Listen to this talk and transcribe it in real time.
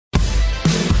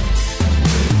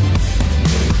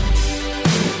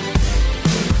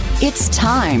It's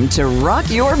time to rock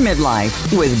your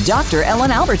midlife with Dr.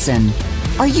 Ellen Albertson.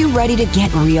 Are you ready to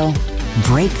get real,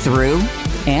 break through,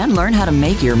 and learn how to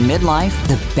make your midlife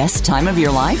the best time of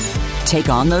your life? Take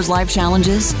on those life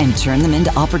challenges and turn them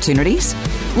into opportunities?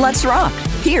 Let's rock.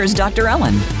 Here's Dr.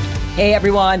 Ellen. Hey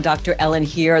everyone, Dr. Ellen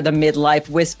here, the Midlife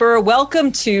Whisperer.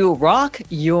 Welcome to Rock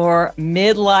Your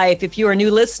Midlife. If you're a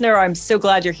new listener, I'm so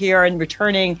glad you're here and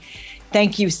returning.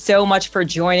 Thank you so much for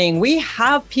joining. We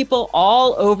have people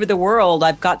all over the world.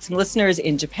 I've got some listeners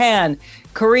in Japan,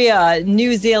 Korea,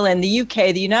 New Zealand, the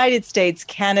UK, the United States,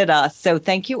 Canada. So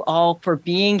thank you all for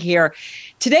being here.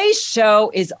 Today's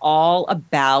show is all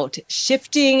about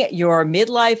shifting your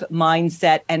midlife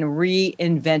mindset and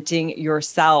reinventing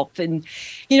yourself. And,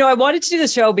 I wanted to do the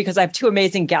show because I have two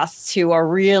amazing guests who are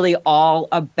really all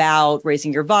about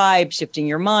raising your vibe, shifting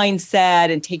your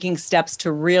mindset, and taking steps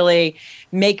to really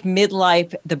make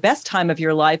midlife the best time of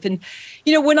your life. And,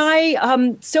 when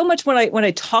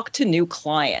I talk to new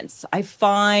clients, I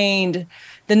find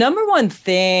the number one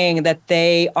thing that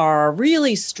they are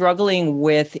really struggling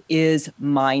with is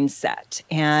mindset.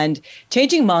 And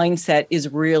changing mindset is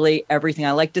really everything.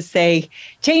 I like to say,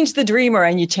 change the dreamer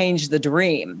and you change the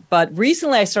dream. But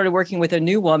recently I started working with a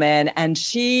new woman, and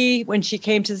when she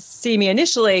came to see me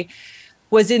initially,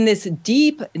 was in this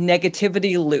deep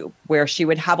negativity loop where she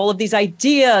would have all of these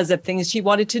ideas of things she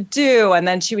wanted to do, and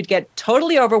then she would get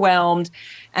totally overwhelmed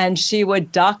and she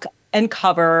would duck and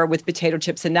cover with potato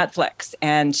chips and Netflix.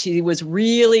 And she was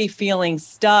really feeling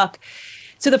stuck.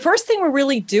 So the first thing we're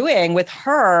really doing with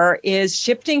her is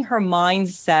shifting her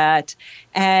mindset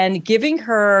and giving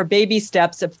her baby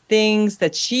steps of things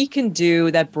that she can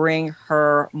do that bring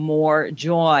her more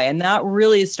joy. And that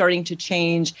really is starting to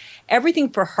change everything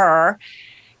for her.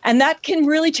 And that can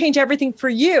really change everything for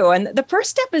you. And the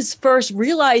first step is first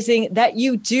realizing that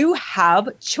you do have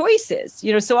choices.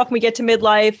 So often we get to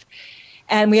midlife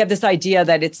and we have this idea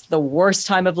that it's the worst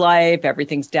time of life,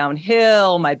 everything's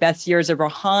downhill, my best years are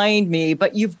behind me,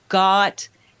 but you've got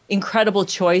incredible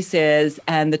choices.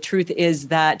 And the truth is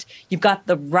that you've got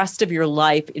the rest of your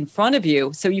life in front of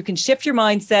you. So you can shift your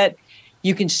mindset,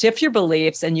 you can shift your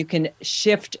beliefs, and you can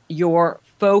shift your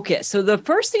focus. So the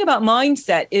first thing about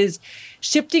mindset is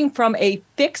shifting from a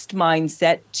fixed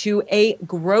mindset to a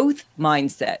growth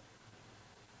mindset.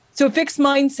 So a fixed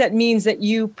mindset means that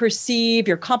you perceive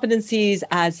your competencies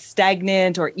as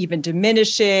stagnant or even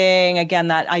diminishing. Again,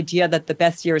 that idea that the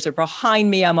best years are behind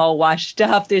me, I'm all washed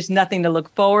up, there's nothing to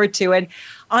look forward to. And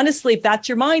honestly, if that's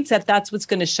your mindset, that's what's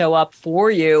going to show up for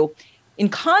you. In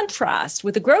contrast,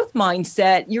 with a growth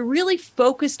mindset, you're really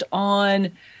focused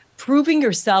on proving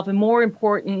yourself, and more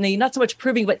importantly, not so much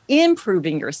proving, but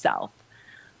improving yourself.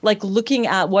 Like looking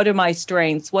at, what are my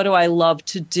strengths? What do I love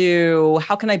to do?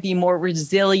 How can I be more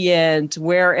resilient?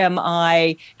 Where am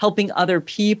I helping other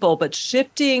people? But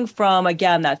shifting from,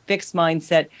 again, that fixed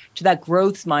mindset to that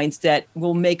growth mindset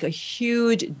will make a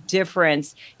huge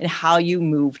difference in how you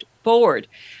move forward.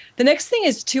 The next thing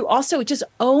is to also just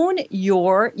own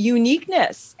your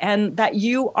uniqueness and that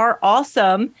you are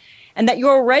awesome and that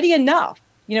you're already enough.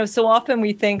 So often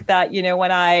we think that,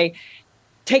 when I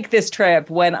take this trip,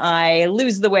 when I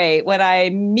lose the weight, when I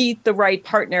meet the right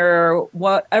partner,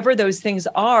 whatever those things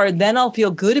are, then I'll feel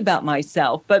good about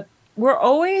myself. But we're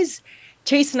always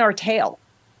chasing our tail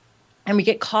and we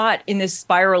get caught in this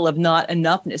spiral of not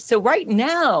enoughness. So right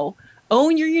now,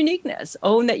 own your uniqueness,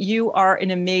 own that you are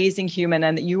an amazing human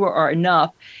and that you are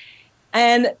enough.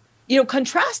 And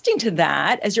contrasting to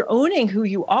that, as you're owning who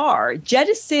you are,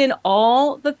 jettison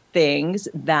all the things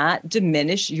that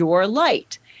diminish your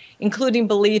light, including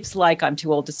beliefs like I'm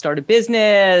too old to start a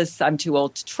business, I'm too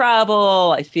old to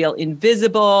travel, I feel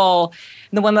invisible.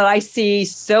 And the one that I see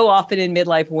so often in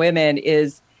midlife women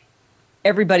is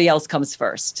everybody else comes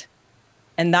first.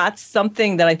 And that's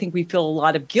something that I think we feel a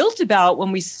lot of guilt about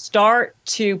when we start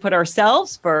to put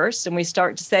ourselves first and we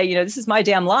start to say, this is my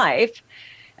damn life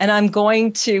and I'm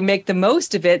going to make the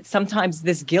most of it. Sometimes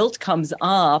this guilt comes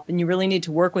up and you really need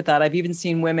to work with that. I've even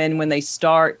seen women when they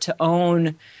start to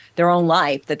own their own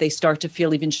life, that they start to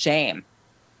feel even shame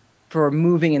for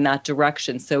moving in that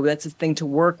direction. So that's a thing to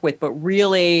work with, but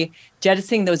really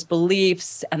jettisoning those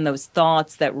beliefs and those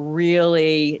thoughts that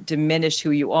really diminish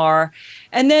who you are.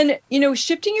 And then,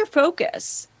 shifting your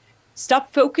focus.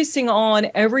 Stop focusing on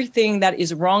everything that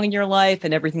is wrong in your life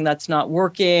and everything that's not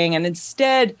working. And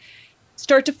instead,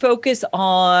 start to focus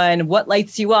on what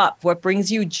lights you up, what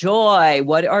brings you joy,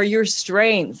 what are your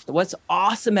strengths, what's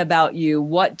awesome about you,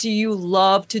 what do you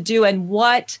love to do, and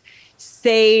what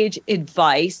sage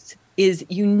advice is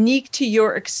unique to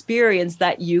your experience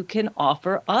that you can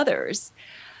offer others.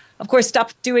 of course,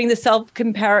 stop doing the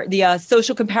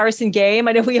social comparison game.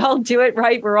 I know we all do it,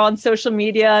 right? We're on social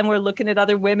media and we're looking at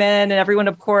other women, and everyone,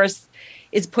 of course,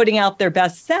 is putting out their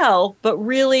best self, but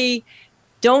really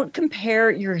don't compare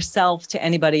yourself to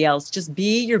anybody else. Just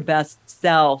be your best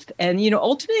self. And,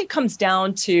 ultimately it comes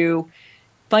down to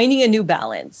finding a new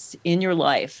balance in your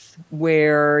life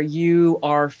where you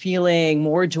are feeling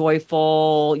more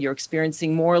joyful, you're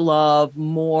experiencing more love,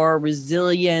 more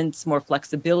resilience, more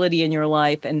flexibility in your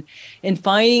life, and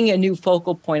finding a new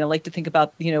focal point. I like to think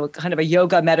about, kind of a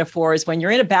yoga metaphor is when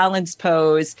you're in a balanced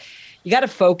pose, you got to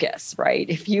focus, right?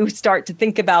 If you start to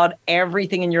think about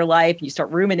everything in your life, you start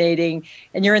ruminating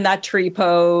and you're in that tree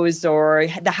pose or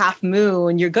the half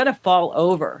moon, you're going to fall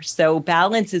over. So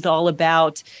balance is all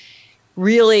about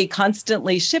really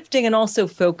constantly shifting and also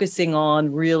focusing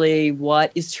on really what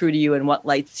is true to you and what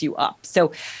lights you up.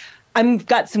 So I've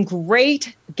got some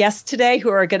great guests today who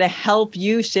are going to help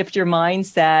you shift your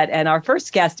mindset. And our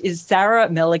first guest is Sarah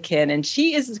Milken, and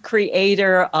she is the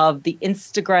creator of the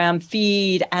Instagram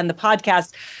feed and the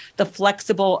podcast, The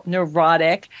Flexible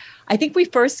Neurotic. I think we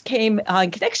first came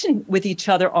in connection with each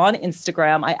other on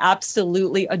Instagram. I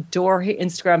absolutely adore her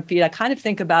Instagram feed. I kind of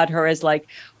think about her as like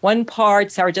one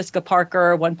part Sarah Jessica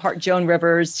Parker, one part Joan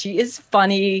Rivers. She is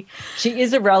funny. She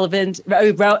is she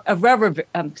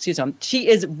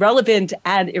is relevant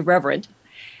and irreverent.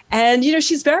 And,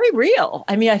 she's very real.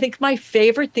 I mean, I think my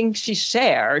favorite thing she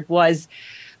shared was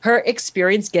her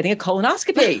experience getting a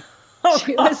colonoscopy.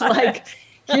 She was like,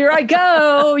 here I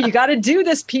go. You got to do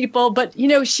this, people. But,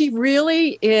 she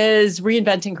really is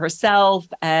reinventing herself,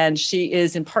 and she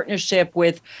is in partnership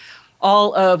with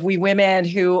all of we women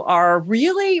who are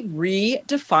really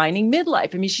redefining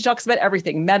midlife. I mean, she talks about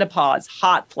everything: menopause,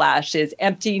 hot flashes,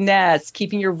 empty nest,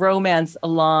 keeping your romance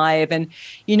alive. And,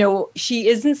 she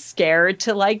isn't scared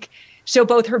to show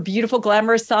both her beautiful,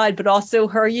 glamorous side, but also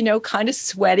her, kind of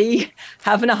sweaty,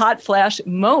 having a hot flash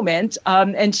moment.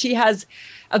 And she has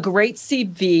a great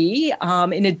CV.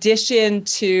 In addition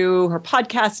to her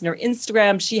podcast and her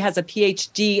Instagram, she has a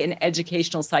PhD in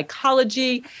educational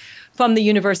psychology from the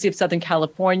University of Southern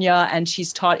California, and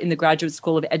she's taught in the Graduate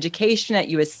School of Education at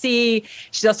USC.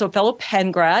 She's also a fellow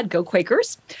Penn grad. Go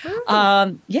Quakers.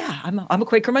 I'm a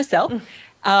Quaker myself.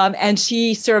 And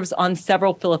she serves on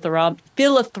several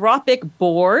philanthropic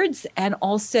boards and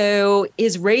also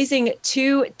is raising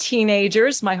two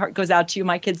teenagers. My heart goes out to you.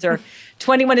 My kids are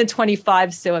 21 and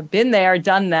 25, so I've been there,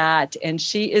 done that. And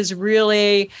she is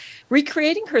really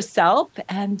recreating herself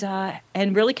and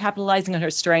really capitalizing on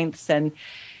her strengths, and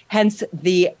hence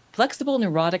the Flexible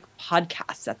Neurotic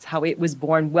podcast. That's how it was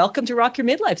born. Welcome to Rock Your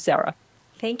Midlife, Sarah.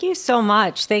 Thank you so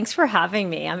much. Thanks for having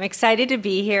me. I'm excited to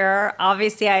be here.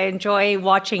 Obviously, I enjoy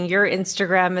watching your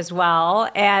Instagram as well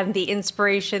and the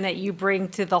inspiration that you bring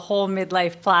to the whole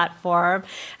midlife platform.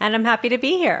 And I'm happy to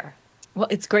be here. Well,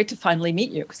 it's great to finally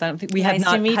meet you, because I don't think we have Nice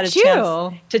not to meet had a you.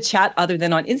 chance to chat other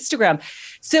than on Instagram.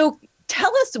 So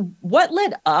tell us what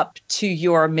led up to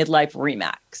your midlife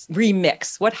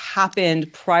remix. What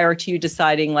happened prior to you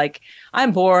deciding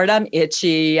I'm bored, I'm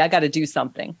itchy, I got to do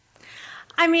something?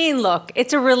 I mean, look,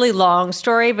 it's a really long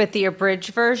story, but the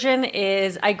abridged version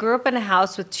is I grew up in a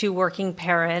house with two working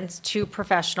parents, two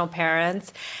professional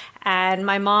parents, and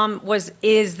my mom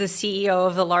is the CEO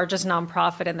of the largest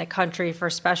nonprofit in the country for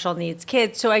special needs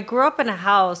kids. So I grew up in a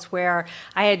house where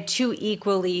I had two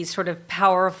equally sort of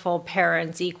powerful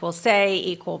parents, equal say,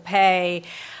 equal pay.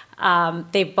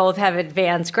 They both have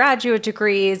advanced graduate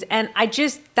degrees, and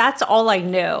that's all I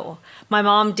knew. My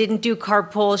mom didn't do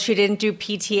carpool. She didn't do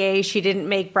PTA. She didn't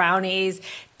make brownies.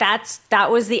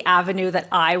 That was the avenue that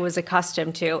I was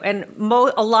accustomed to. And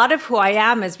a lot of who I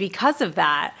am is because of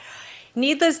that.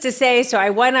 Needless to say, so I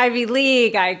went Ivy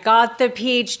League, I got the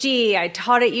PhD, I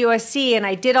taught at USC, and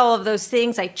I did all of those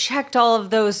things. I checked all of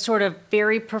those sort of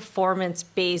very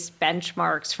performance-based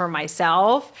benchmarks for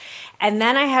myself. And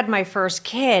then I had my first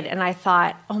kid, and I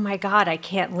thought, oh my God, I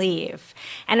can't leave.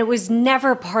 And it was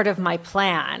never part of my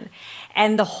plan.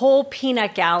 And the whole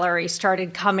peanut gallery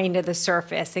started coming to the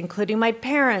surface, including my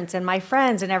parents and my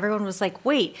friends. And everyone was like,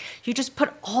 wait, you just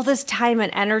put all this time and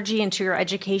energy into your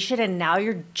education, and now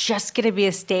you're just going to be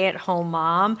a stay-at-home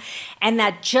mom. And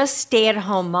that just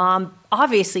stay-at-home mom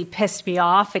obviously pissed me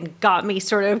off and got me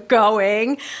sort of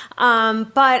going.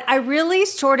 But I really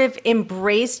sort of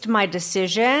embraced my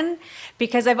decision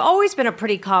because I've always been a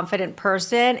pretty confident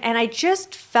person. And I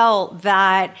just felt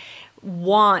that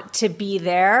want to be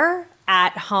there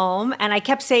at home. And I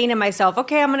kept saying to myself,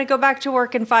 okay, I'm going to go back to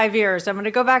work in 5 years. I'm going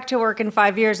to go back to work in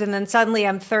 5 years. And then suddenly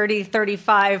I'm 30,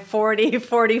 35, 40,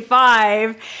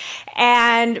 45.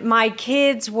 And my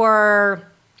kids were,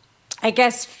 I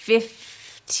guess, 15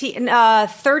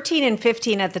 13 and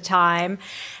 15 at the time.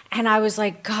 And I was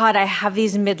like, God, I have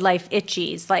these midlife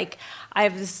itchies. Like, I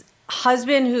have this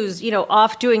husband who's,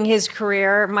 off doing his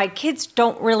career. My kids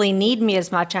don't really need me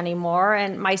as much anymore.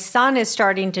 And my son is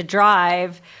starting to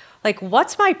drive. Like,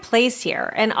 what's my place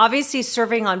here? And obviously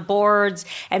serving on boards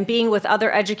and being with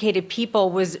other educated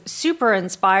people was super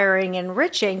inspiring and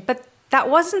enriching, but that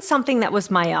wasn't something that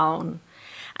was my own.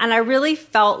 And I really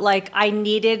felt like I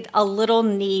needed a little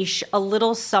niche, a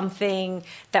little something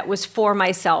that was for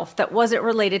myself, that wasn't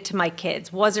related to my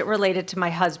kids, wasn't related to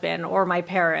my husband or my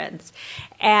parents.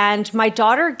 And my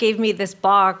daughter gave me this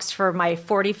box for my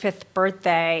 45th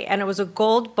birthday, and it was a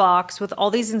gold box with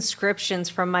all these inscriptions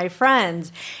from my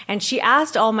friends. And she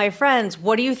asked all my friends,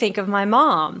 what do you think of my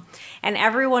mom? And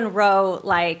everyone wrote,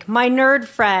 like, my nerd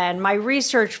friend, my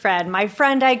research friend, my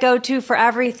friend I go to for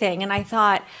everything. And I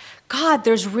thought, God,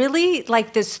 there's really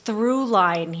like this through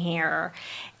line here.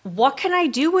 What can I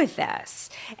do with this?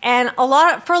 And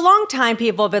for a long time,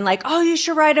 people have been like, oh, you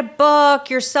should write a book.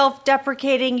 You're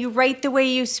self-deprecating. You write the way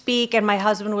you speak. And my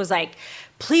husband was like,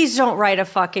 please don't write a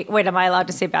fucking, wait, am I allowed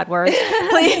to say bad words?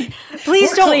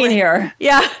 Please don't. Clean here.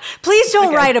 Yeah. Please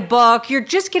don't write a book. You're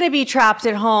just going to be trapped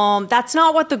at home. That's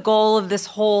not what the goal of this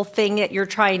whole thing that you're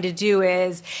trying to do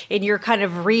is in your kind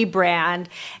of rebrand.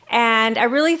 And I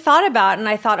really thought about it, and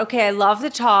I thought, okay, I love to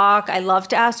talk. I love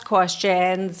to ask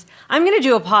questions. I'm going to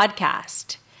do a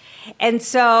podcast. And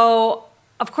so,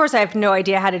 of course, I have no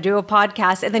idea how to do a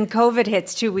podcast. And then COVID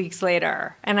hits 2 weeks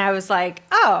later. And I was like,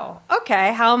 oh,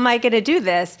 okay, how am I going to do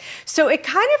this? So it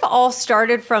kind of all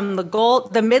started from the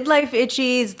midlife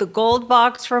itchies, the gold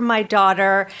box from my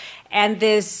daughter, and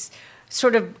this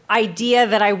sort of idea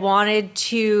that I wanted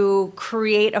to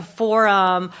create a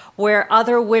forum where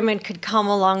other women could come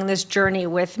along this journey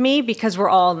with me because we're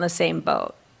all in the same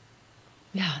boat.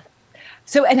 Yeah.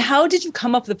 So, and how did you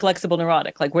come up with the Flexible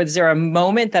Neurotic? Like, was there a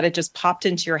moment that it just popped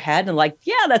into your head and like,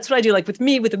 yeah, that's what I do? Like with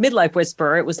me, with the Midlife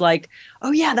Whisperer, it was like,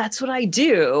 oh yeah, that's what I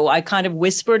do. I kind of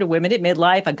whisper to women at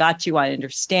midlife. I got you. I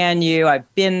understand you.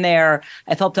 I've been there.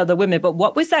 I've helped other women. But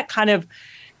what was that kind of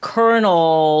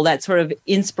kernel, that sort of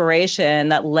inspiration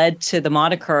that led to the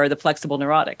moniker, the Flexible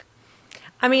Neurotic?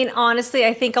 I mean, honestly,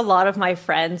 I think a lot of my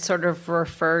friends sort of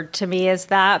referred to me as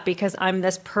that because I'm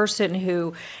this person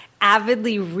who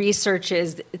avidly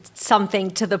researches something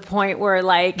to the point where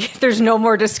like there's no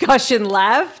more discussion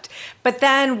left. But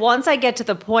then once I get to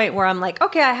the point where I'm like,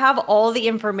 okay, I have all the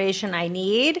information I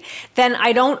need, then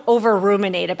I don't over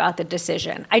ruminate about the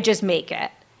decision. I just make it.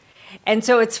 And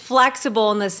so it's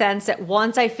flexible in the sense that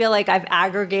once I feel like I've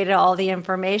aggregated all the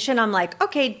information, I'm like,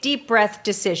 okay, deep breath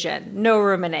decision, no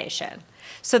rumination.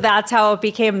 So that's how it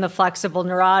became the Flexible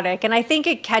Neurotic. And I think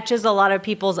it catches a lot of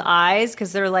people's eyes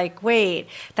because they're like, wait,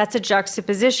 that's a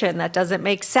juxtaposition. That doesn't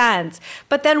make sense.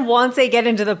 But then once they get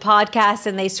into the podcast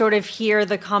and they sort of hear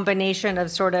the combination of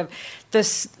sort of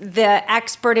the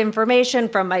expert information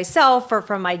from myself or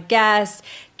from my guests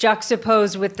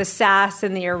juxtaposed with the sass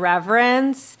and the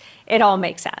irreverence, it all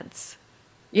makes sense.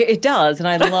 Yeah, it does. And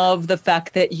I love the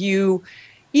fact that you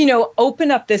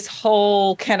open up this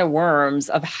whole can of worms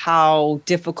of how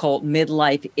difficult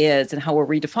midlife is and how we're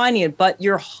redefining it. But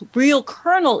your real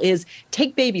kernel is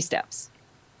take baby steps.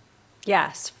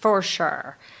 Yes, for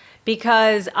sure.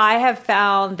 Because I have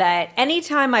found that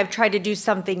anytime I've tried to do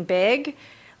something big,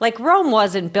 like Rome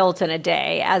wasn't built in a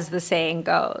day, as the saying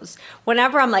goes.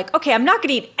 Whenever I'm like, okay, I'm not going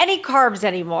to eat any carbs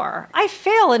anymore, I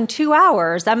fail in 2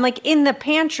 hours. I'm like in the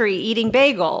pantry eating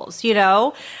bagels,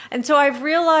 And so I've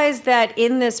realized that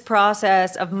in this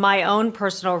process of my own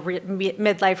personal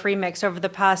midlife remix over the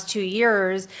past 2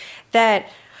 years,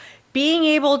 that being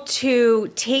able to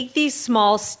take these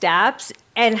small steps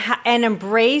and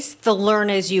embrace the learn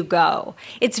as you go.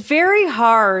 It's very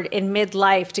hard in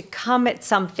midlife to come at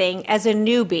something as a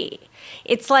newbie.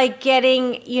 It's like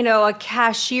getting, a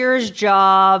cashier's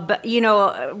job,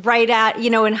 right at,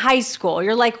 in high school.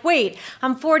 You're like, wait,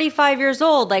 I'm 45 years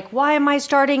old. Like, why am I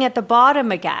starting at the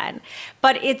bottom again?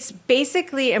 But it's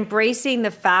basically embracing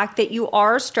the fact that you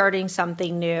are starting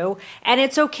something new, and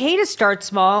it's okay to start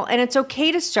small, and it's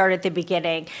okay to start at the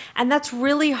beginning. And that's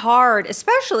really hard,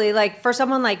 especially like for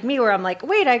someone like me where I'm like,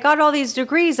 wait, I got all these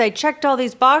degrees, I checked all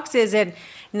these boxes, and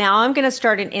now I'm going to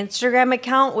start an Instagram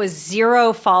account with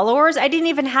 0 followers. I didn't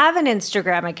even have an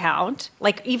Instagram account,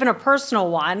 like even a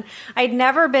personal one. I'd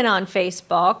never been on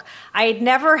Facebook. I had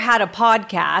never had a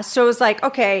podcast. So it was like,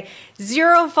 okay,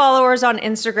 0 followers on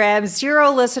Instagram,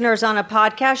 0 listeners on a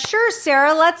podcast. Sure,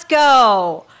 Sarah, let's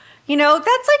go.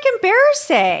 That's like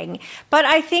embarrassing. But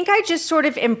I think I just sort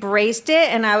of embraced it.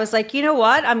 And I was like, you know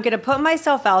what? I'm going to put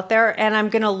myself out there and I'm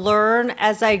going to learn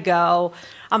as I go.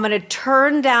 I'm going to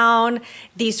turn down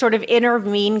the sort of inner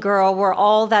mean girl where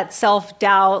all that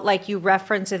self-doubt, like you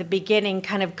referenced at the beginning,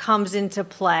 kind of comes into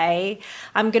play.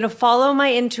 I'm going to follow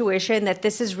my intuition that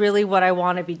this is really what I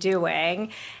want to be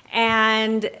doing.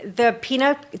 And the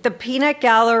peanut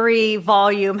gallery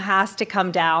volume has to come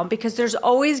down, because there's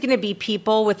always going to be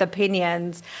people with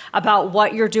opinions about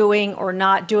what you're doing or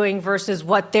not doing versus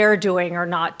what they're doing or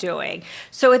not doing.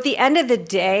 So at the end of the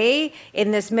day,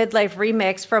 in this midlife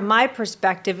remix, from my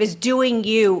perspective, is doing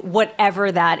you, whatever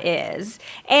that is,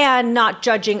 and not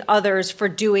judging others for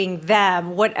doing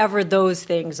them, whatever those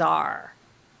things are.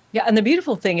 Yeah. And the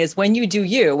beautiful thing is when you do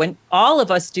you, when all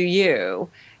of us do you,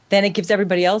 then it gives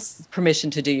everybody else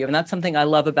permission to do you. And that's something I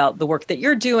love about the work that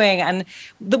you're doing. And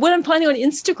what I'm finding on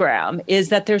Instagram is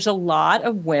that there's a lot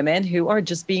of women who are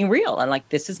just being real. And like,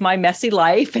 this is my messy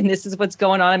life and this is what's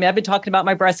going on. I mean, I've been talking about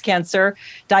my breast cancer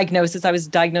diagnosis. I was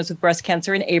diagnosed with breast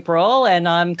cancer in April, and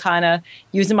I'm kind of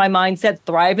using my mindset,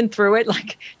 thriving through it,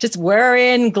 like just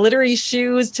wearing glittery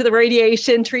shoes to the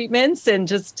radiation treatments and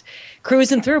just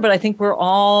cruising through. But I think we're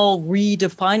all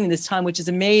redefining this time, which is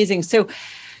amazing. So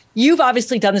you've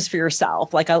obviously done this for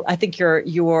yourself. Like, I think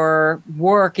your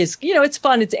work is, it's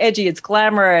fun, it's edgy, it's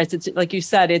glamorous. It's like you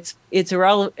said, it's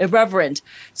irreverent.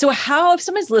 So how, if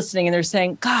someone's listening and they're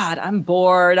saying, God, I'm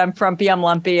bored, I'm frumpy, I'm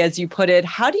lumpy, as you put it,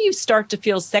 how do you start to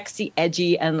feel sexy,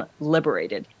 edgy, and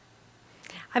liberated?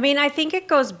 I mean, I think it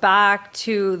goes back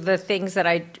to the things that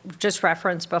I just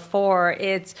referenced before.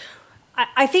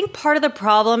 I think part of the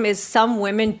problem is some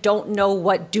women don't know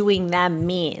what doing them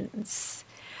means,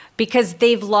 because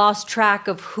they've lost track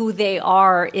of who they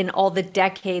are in all the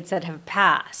decades that have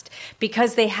passed,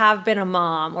 because they have been a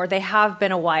mom or they have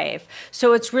been a wife.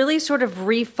 So it's really sort of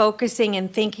refocusing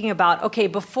and thinking about, okay,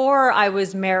 before I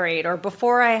was married, or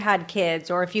before I had kids,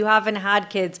 or if you haven't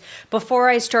had kids, before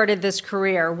I started this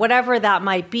career, whatever that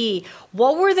might be,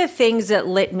 what were the things that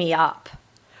lit me up?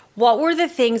 What were the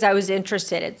things I was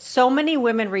interested in? So many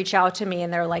women reach out to me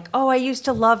and they're like, oh, I used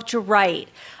to love to write.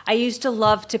 I used to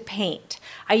love to paint.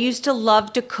 I used to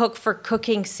love to cook for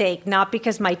cooking's sake, not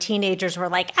because my teenagers were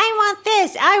like, I want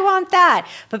this, I want that,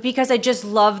 but because I just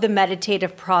love the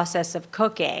meditative process of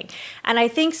cooking. And I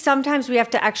think sometimes we have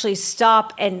to actually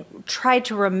stop and try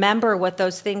to remember what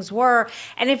those things were.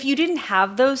 And if you didn't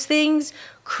have those things,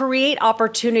 create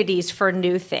opportunities for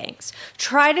new things.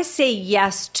 Try to say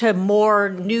yes to more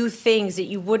new things that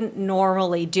you wouldn't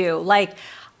normally do. Like,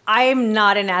 I'm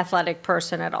not an athletic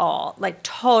person at all, like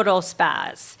total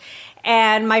spaz.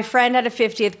 And my friend had a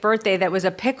 50th birthday that was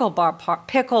a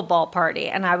pickleball party.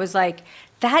 And I was like,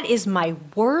 that is my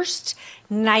worst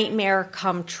nightmare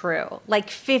come true. Like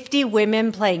 50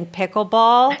 women playing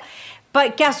pickleball.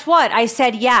 But guess what? I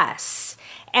said yes.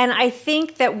 And I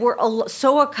think that we're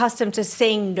so accustomed to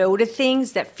saying no to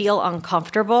things that feel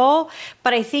uncomfortable.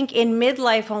 But I think in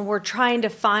midlife, when we're trying to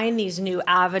find these new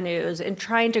avenues and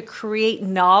trying to create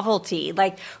novelty,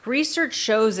 like research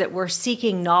shows that we're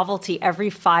seeking novelty every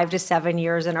 5 to 7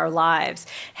 years in our lives.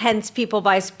 Hence, people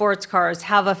buy sports cars,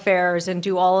 have affairs, and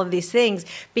do all of these things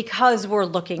because we're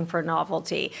looking for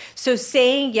novelty. So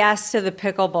saying yes to the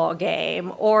pickleball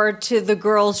game or to the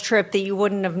girls' trip that you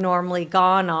wouldn't have normally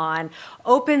gone on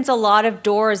opens a lot of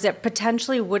doors that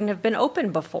potentially wouldn't have been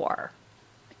open before.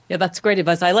 Yeah, that's great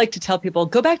advice. I like to tell people,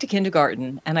 go back to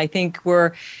kindergarten. And I think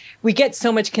we get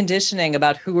so much conditioning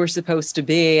about who we're supposed to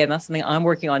be. And that's something I'm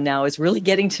working on now, is really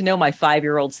getting to know my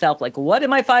 5-year-old self. Like, what did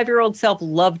my 5-year-old self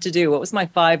love to do? What was my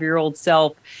 5-year-old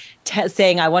self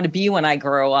saying I want to be when I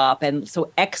grow up? And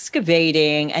so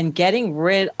excavating and getting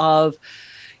rid of,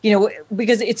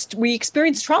 because we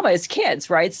experience trauma as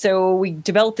kids, right? So we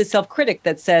develop this self-critic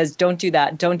that says, don't do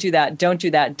that, don't do that, don't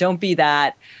do that, don't be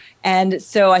that. And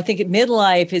so I think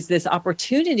midlife is this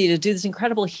opportunity to do this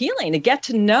incredible healing, to get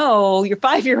to know your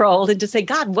 5-year-old and to say,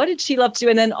 God, what did she love to do?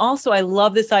 And then also I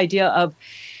love this idea of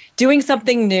doing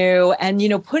something new and,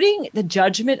 putting the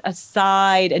judgment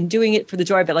aside and doing it for the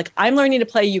joy of it. Like, I'm learning to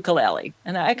play ukulele.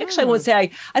 And I actually won't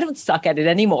say I don't suck at it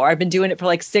anymore. I've been doing it for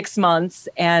like 6 months,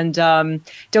 and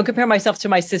don't compare myself to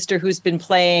my sister who's been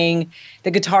playing the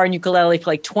guitar and ukulele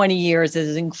for like 20 years. It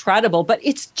is incredible, but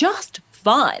it's just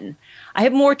fun. I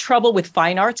have more trouble with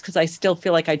fine arts because I still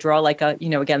feel like I draw like a,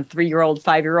 again, 3-year-old,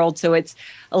 5-year-old. So it's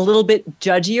a little bit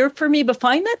judgier for me, but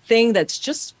find that thing that's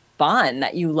just fun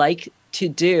that you like to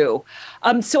do.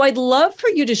 So I'd love for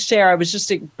you to share, I was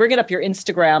just bringing up your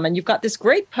Instagram, and you've got this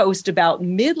great post about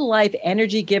midlife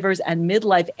energy givers and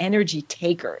midlife energy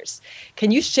takers.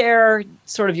 Can you share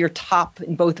sort of your top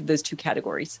in both of those two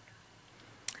categories?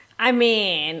 I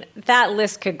mean, that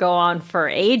list could go on for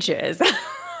ages.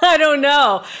 I don't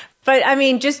know. But I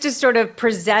mean, just to sort of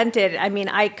present it, I mean,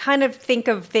 I kind of think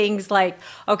of things like,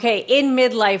 okay, in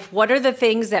midlife, what are the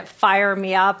things that fire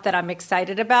me up that I'm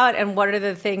excited about? And what are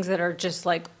the things that are just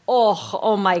like,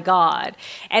 oh my God.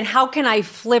 And how can I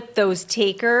flip those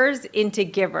takers into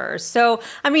givers? So,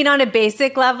 I mean, on a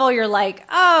basic level, you're like,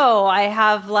 oh, I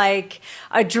have like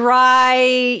a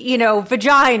dry,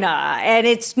 vagina, and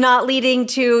it's not leading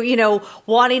to,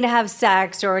 wanting to have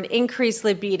sex or an increased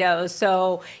libido.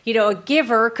 So, a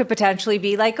giver could potentially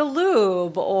be like a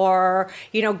lube or,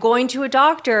 going to a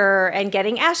doctor and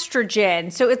getting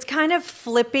estrogen. So it's kind of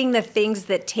flipping the things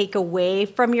that take away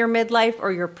from your midlife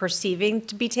or you're perceiving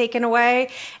to be taken away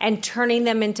and turning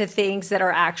them into things that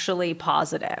are actually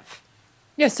positive.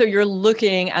 Yeah, so you're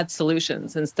looking at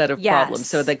solutions instead of Yes. problems.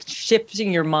 So like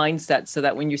shifting your mindset so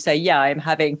that when you say, yeah, I'm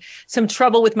having some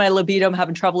trouble with my libido, I'm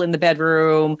having trouble in the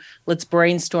bedroom, let's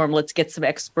brainstorm, let's get some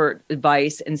expert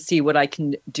advice and see what I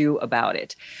can do about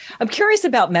it. I'm curious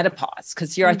about menopause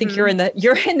because I think you're in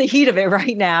the heat of it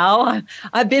right now.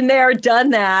 I've been there,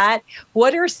 done that.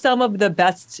 What are some of the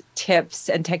best tips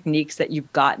and techniques that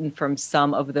you've gotten from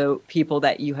some of the people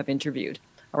that you have interviewed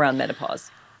around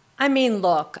menopause? I mean,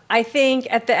 look, I think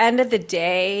at the end of the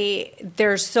day,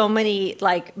 there's so many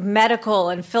like medical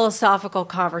and philosophical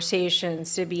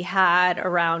conversations to be had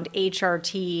around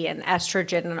HRT and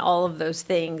estrogen and all of those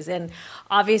things. And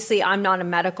obviously, I'm not a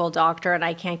medical doctor and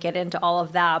I can't get into all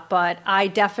of that, but I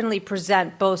definitely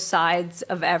present both sides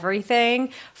of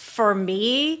everything. For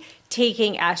me,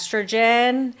 taking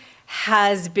estrogen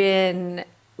has been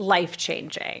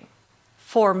life-changing.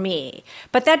 For me.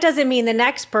 But that doesn't mean the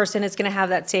next person is going to have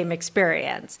that same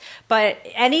experience. But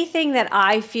anything that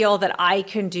I feel that I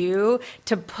can do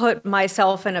to put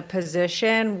myself in a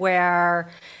position where,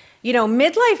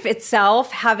 midlife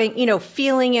itself, having,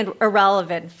 feeling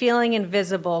irrelevant, feeling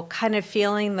invisible, kind of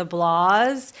feeling the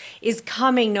blahs is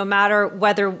coming no matter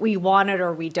whether we want it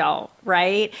or we don't,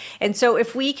 right? And so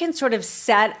if we can sort of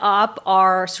set up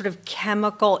our sort of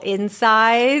chemical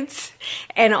insides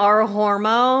and our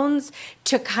hormones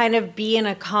to kind of be in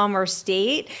a calmer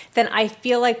state, then I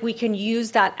feel like we can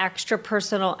use that extra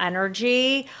personal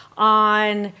energy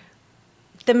on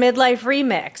the midlife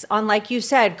remix, on, like you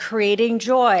said, creating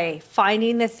joy,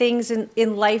 finding the things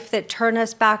in life that turn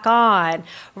us back on,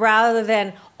 rather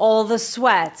than all the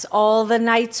sweats, all the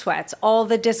night sweats, all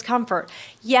the discomfort.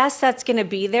 Yes, that's going to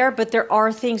be there, but there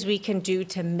are things we can do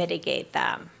to mitigate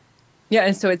them. Yeah,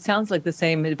 and so it sounds like the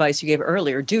same advice you gave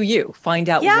earlier. Do you find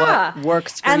out what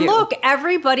works for you? And look,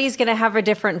 everybody's going to have a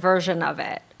different version of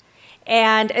it.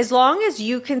 And as long as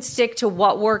you can stick to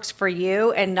what works for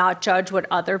you and not judge what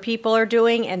other people are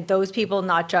doing and those people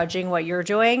not judging what you're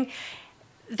doing,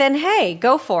 then hey,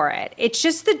 go for it. It's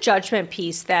just the judgment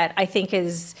piece that I think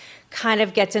is kind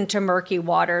of gets into murky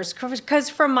waters. Because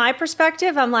from my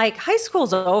perspective, I'm like, high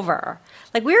school's over.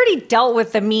 Like, we already dealt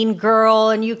with the mean girl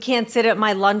and you can't sit at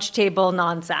my lunch table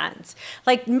nonsense.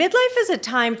 Like, midlife is a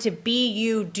time to be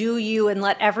you, do you, and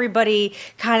let everybody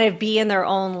kind of be in their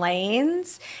own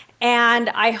lanes. And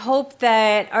I hope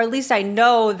that, or at least I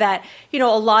know that, a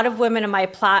lot of women on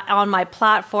my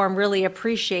platform really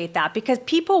appreciate that, because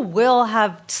people will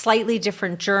have slightly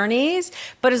different journeys,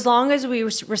 but as long as we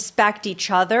respect each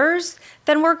other's,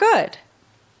 then we're good.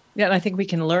 Yeah, and I think we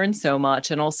can learn so much.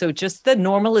 And also just the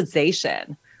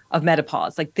normalization of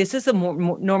menopause. Like, this is a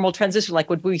more normal transition.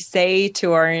 Like, would we say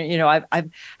to our, I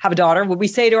have a daughter, would we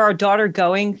say to our daughter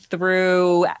going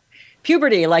through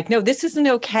puberty, like, no, this isn't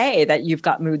okay that you've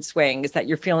got mood swings, that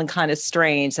you're feeling kind of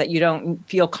strange, that you don't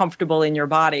feel comfortable in your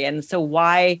body. And so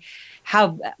why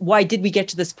did we get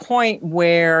to this point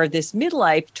where this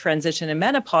midlife transition and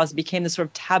menopause became this sort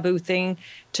of taboo thing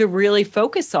to really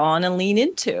focus on and lean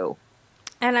into?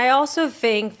 And I also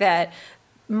think that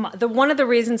one of the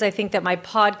reasons I think that my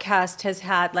podcast has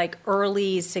had like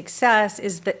early success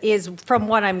is from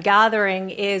what I'm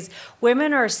gathering is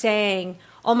women are saying,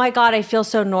 oh my God, I feel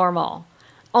so normal.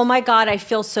 Oh my God, I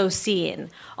feel so seen.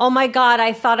 Oh my God,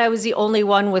 I thought I was the only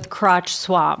one with crotch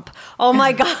swamp. Oh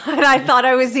my God, I thought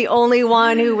I was the only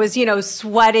one who was,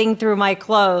 sweating through my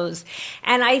clothes.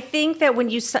 And I think that when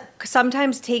you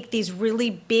sometimes take these really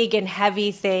big and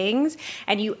heavy things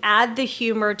and you add the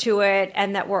humor to it,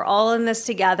 and that we're all in this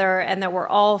together and that we're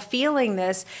all feeling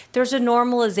this, there's a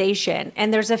normalization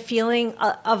and there's a feeling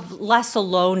of less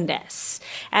aloneness.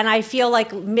 And I feel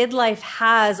like midlife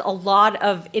has a lot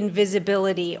of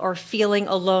invisibility or feeling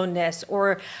aloneness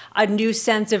or a new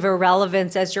sense of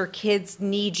irrelevance as your kids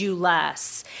need you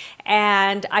less.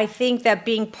 And I think that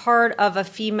being part of a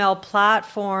female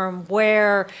platform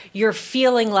where you're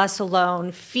feeling less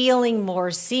alone, feeling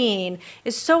more seen,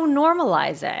 is so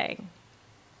normalizing.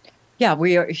 Yeah,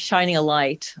 we are shining a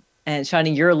light and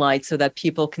shining your light so that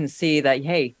people can see that,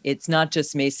 hey, it's not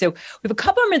just me. So we have a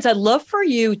couple of minutes. I'd love for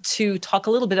you to talk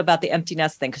a little bit about the empty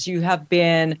nest thing, because you have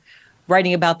been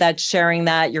writing about that, sharing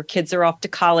that. Your kids are off to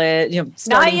college.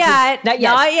 Not yet.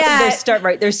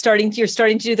 You're starting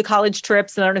to do the college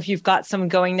trips. And I don't know if you've got some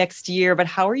going next year, but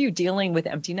how are you dealing with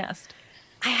empty nest?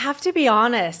 I have to be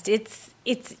honest. It's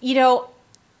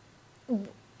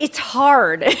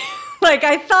hard. Like,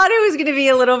 I thought it was going to be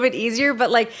a little bit easier,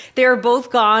 but like, they were both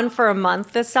gone for a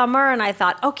month this summer. And I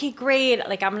thought, okay, great.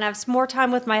 Like, I'm going to have some more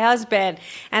time with my husband.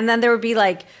 And then there would be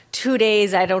like 2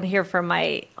 days I don't hear from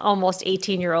my almost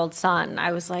 18-year-old son.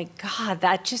 I was like, God,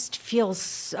 that just feels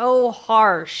so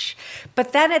harsh.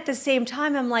 But then at the same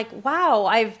time, I'm like, wow,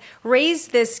 I've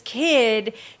raised this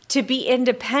kid to be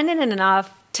independent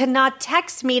enough to not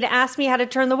text me to ask me how to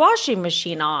turn the washing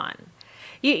machine on.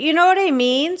 You know what I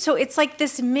mean? So it's like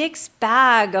this mixed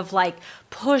bag of like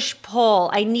push, pull.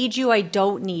 I need you. I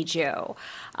don't need you.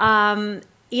 And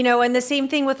the same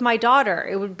thing with my daughter.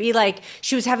 It would be like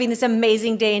she was having this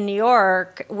amazing day in New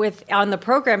York on the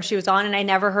program she was on, and I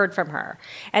never heard from her.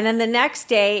 And then the next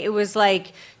day, it was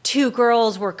like 2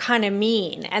 girls were kind of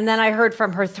mean. And then I heard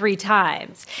from her 3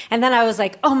 times. And then I was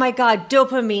like, oh my God,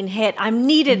 dopamine hit. I'm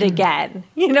needed again.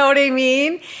 You know what I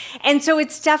mean? And so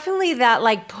it's definitely that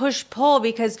like push pull,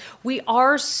 because we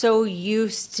are so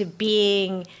used to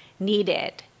being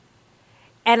needed.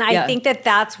 And I think that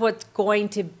that's what's going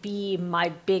to be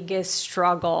my biggest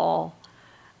struggle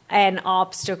and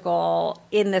obstacle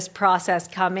in this process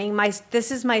coming. This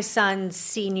is my son's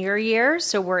senior year,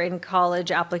 so we're in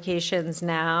college applications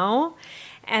now.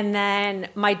 And then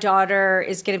my daughter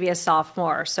is going to be a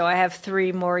sophomore, so I have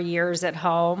 3 more years at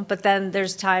home. But then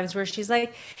there's times where she's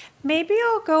like, maybe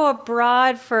I'll go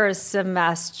abroad for a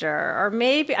semester, or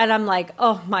maybe, and I'm like,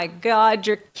 oh my God,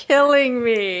 you're killing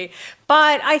me.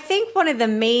 But I think one of the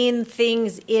main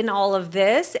things in all of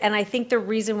this, and I think the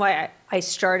reason why I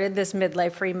started this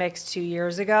Midlife Remix 2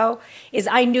 years ago, is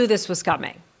I knew this was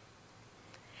coming.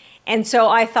 And so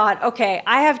I thought, okay,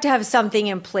 I have to have something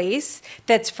in place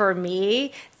that's for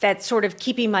me, that's sort of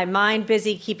keeping my mind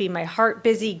busy, keeping my heart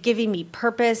busy, giving me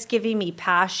purpose, giving me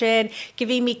passion,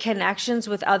 giving me connections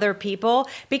with other people,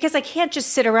 because I can't just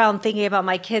sit around thinking about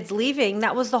my kids leaving.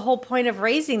 That was the whole point of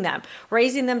raising them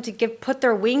to put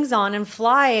their wings on and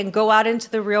fly and go out into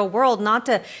the real world, not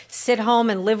to sit home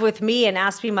and live with me and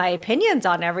ask me my opinions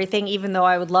on everything, even though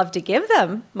I would love to give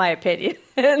them my opinions.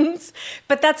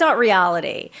 But that's not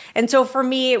reality. And so for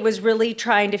me, it was really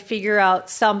trying to figure out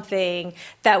something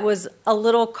that was a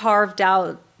little carved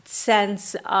out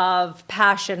sense of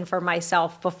passion for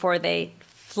myself before they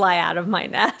fly out of my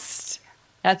nest.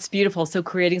 That's beautiful. So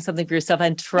creating something for yourself.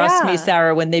 And trust me,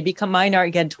 Sarah, when they become mine are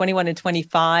again 21 and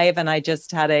 25, and I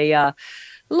just had a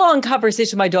long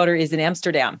conversation. My daughter is in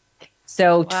Amsterdam.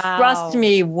 So trust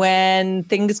me, when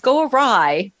things go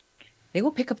awry, they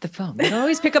will pick up the phone. They don't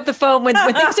always pick up the phone when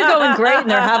things are going great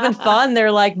and they're having fun. They're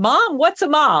like, Mom, what's a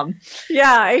mom?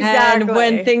 Yeah, exactly. And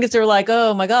when things are like,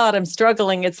 oh my God, I'm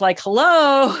struggling, it's like,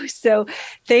 hello. So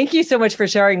thank you so much for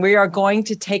sharing. We are going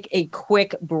to take a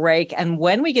quick break. And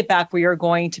when we get back, we are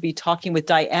going to be talking with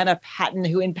Diane Patton,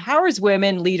 who empowers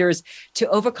women leaders to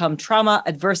overcome trauma,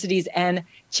 adversities, and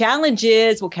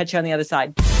challenges. We'll catch you on the other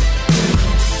side.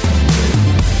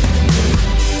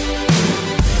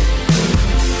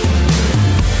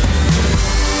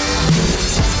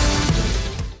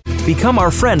 Become our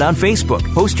friend on Facebook.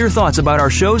 Post your thoughts about our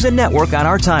shows and network on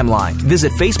our timeline.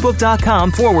 Visit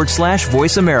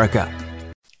Facebook.com/Voice America.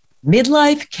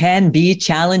 Midlife can be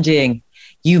challenging.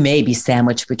 You may be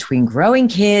sandwiched between growing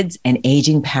kids and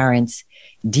aging parents,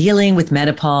 dealing with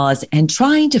menopause and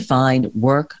trying to find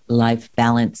work-life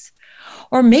balance.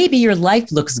 Or maybe your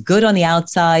life looks good on the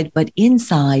outside, but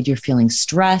inside you're feeling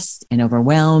stressed and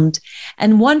overwhelmed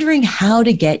and wondering how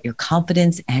to get your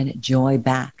confidence and joy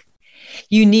back.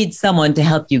 You need someone to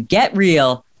help you get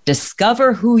real,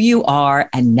 discover who you are,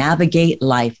 and navigate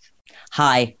life.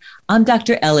 Hi, I'm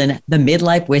Dr. Ellen, the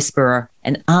Midlife Whisperer,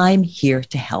 and I'm here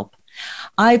to help.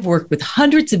 I've worked with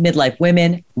hundreds of midlife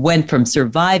women, went from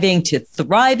surviving to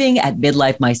thriving at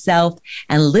midlife myself,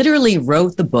 and literally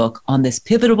wrote the book on this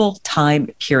pivotal time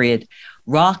period,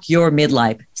 Rock Your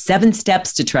Midlife, 7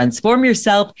 Steps to Transform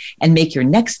Yourself and Make Your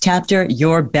Next Chapter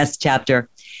Your Best Chapter.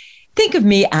 Think of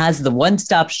me as the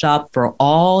one-stop shop for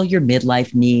all your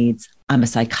midlife needs. I'm a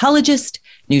psychologist,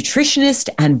 nutritionist,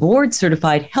 and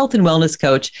board-certified health and wellness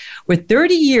coach with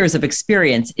 30 years of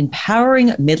experience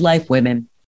empowering midlife women.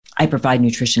 I provide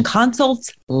nutrition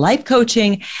consults, life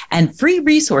coaching, and free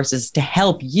resources to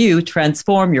help you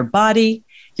transform your body,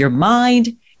 your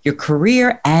mind, your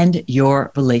career, and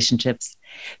your relationships.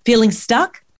 Feeling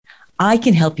stuck? I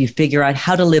can help you figure out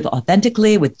how to live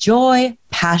authentically with joy,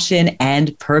 passion,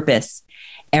 and purpose.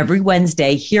 Every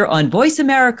Wednesday here on Voice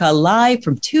America, live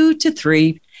from 2 to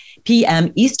 3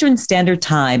 p.m. Eastern Standard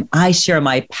Time, I share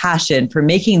my passion for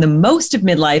making the most of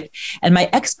midlife and my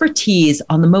expertise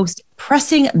on the most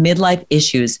pressing midlife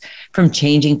issues, from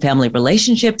changing family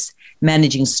relationships,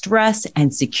 managing stress,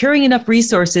 and securing enough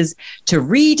resources to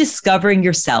rediscovering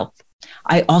yourself.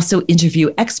 I also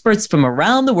interview experts from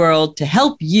around the world to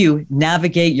help you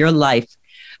navigate your life.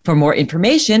 For more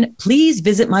information, please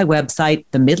visit my website,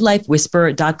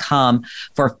 themidlifewhisperer.com,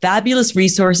 for fabulous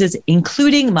resources,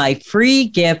 including my free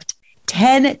gift,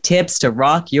 10 Tips to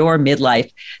Rock Your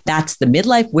Midlife. That's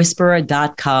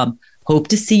themidlifewhisperer.com. Hope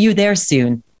to see you there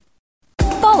soon.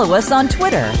 Follow us on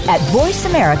Twitter at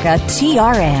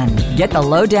VoiceAmericaTRN. Get the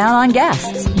lowdown on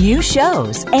guests, new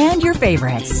shows, and your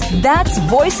favorites. That's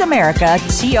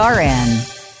VoiceAmericaTRN.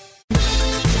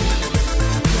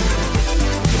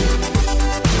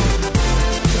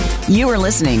 You are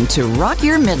listening to Rock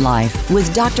Your Midlife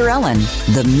with Dr. Ellen,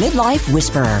 the Midlife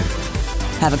Whisperer.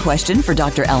 Have a question for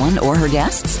Dr. Ellen or her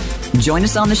guests? Join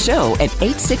us on the show at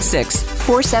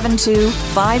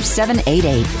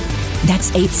 866-472-5788.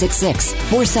 That's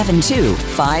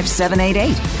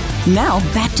 866-472-5788. Now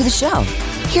back to the show.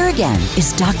 Here again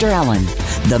is Dr. Ellen,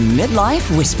 the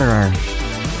Midlife Whisperer.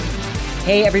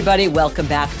 Hey, everybody. Welcome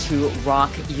back to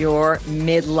Rock Your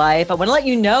Midlife. I want to let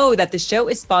you know that the show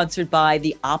is sponsored by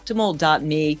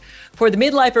theoptimal.me for the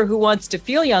midlifer who wants to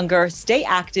feel younger, stay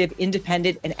active,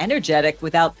 independent, and energetic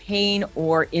without pain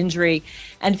or injury,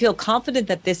 and feel confident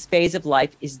that this phase of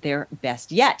life is their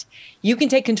best yet. You can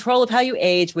take control of how you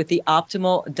age with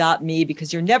theoptimal.me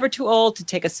because you're never too old to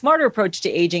take a smarter approach to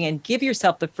aging and give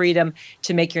yourself the freedom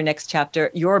to make your next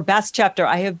chapter your best chapter.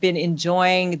 I have been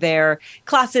enjoying their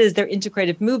classes, their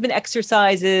integrative movement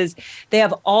exercises. They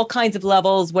have all kinds of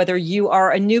levels. Whether you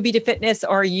are a newbie to fitness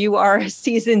or you are a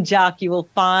seasoned jock, you will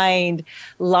find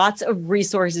lots of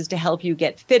resources to help you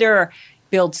get fitter,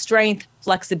 build strength,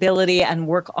 flexibility, and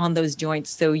work on those joints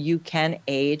so you can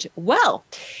age well.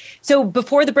 So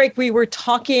before the break, we were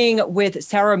talking with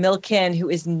Sarah Milken, who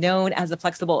is known as the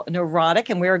Flexible Neurotic,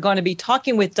 and we are going to be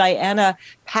talking with Diane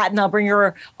Patton. I'll bring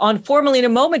her on formally in a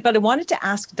moment, but I wanted to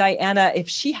ask Diana if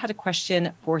she had a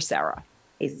question for Sarah.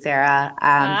 Hey, Sarah.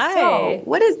 Hi. So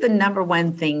what is the number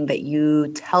one thing that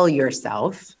you tell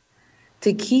yourself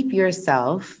to keep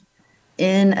yourself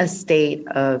in a state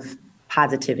of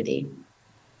positivity?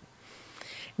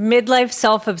 Midlife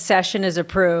self-obsession is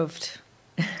approved.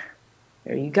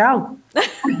 There you go.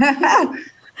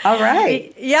 All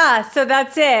right. Yeah, so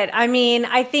that's it. I mean,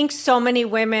 I think so many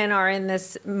women are in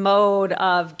this mode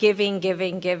of giving,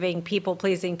 people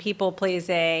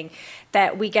pleasing,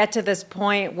 that we get to this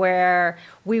point where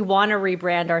we want to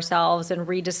rebrand ourselves and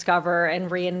rediscover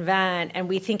and reinvent, and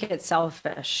we think it's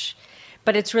selfish.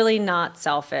 But it's really not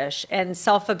selfish. And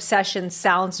self-obsession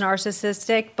sounds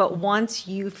narcissistic, but once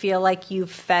you feel like you've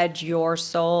fed your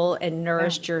soul and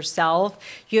nourished yourself,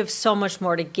 you have so much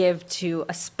more to give to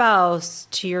a spouse,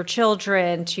 to your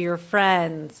children, to your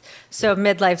friends. So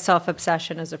midlife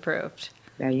self-obsession is approved.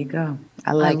 There you go.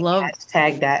 I love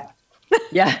hashtag that.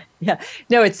 Yeah.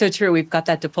 No, it's so true. We've got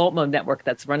that default mode network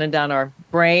that's running down our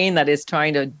brain that is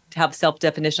trying to have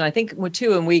self-definition. I think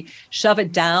too, and we shove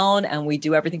it down and we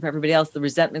do everything for everybody else. The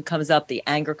resentment comes up, the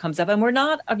anger comes up, and we're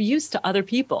not of use to other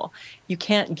people. You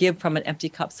can't give from an empty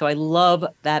cup. So I love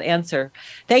that answer.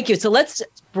 Thank you. So let's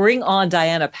bring on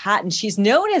Diane Patton. She's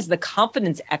known as the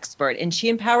confidence expert, and she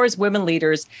empowers women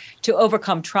leaders to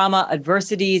overcome trauma,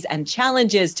 adversities, and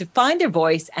challenges, to find their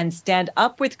voice and stand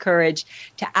up with courage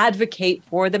to advocate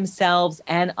for themselves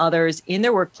and others in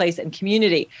their workplace and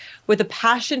community. With a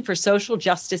passion for social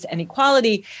justice and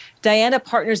equality, Diana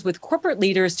partners with corporate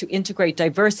leaders to integrate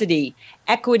diversity,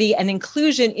 equity, and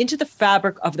inclusion into the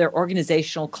fabric of their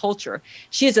organizational culture.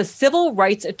 She is a civil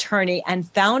rights attorney and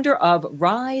founder of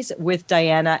Rise with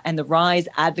Diana and the Rise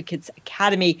Advocates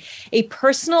Academy, a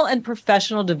personal and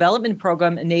professional development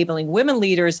program enabling women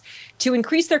leaders to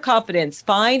increase their confidence,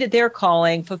 find their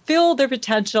calling, fulfill their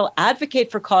potential, advocate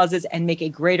for causes, and make a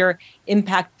greater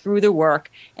impact through their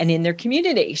work and in their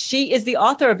community. She is the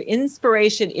author of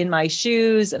Inspiration in My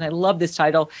Shoes, and I love this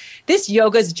title, This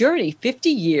Yoga's Journey, 50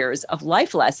 Years of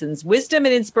Life Lessons, Wisdom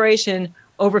and Inspiration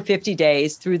over 50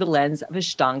 Days through the Lens of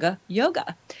Ashtanga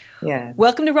Yoga. Yeah.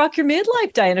 Welcome to Rock Your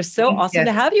Midlife, Diana. So awesome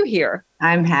to have you here.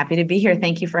 I'm happy to be here.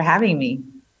 Thank you for having me.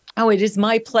 Oh, it is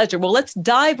my pleasure. Well, let's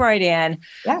dive right in.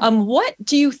 Yeah. What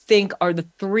do you think are the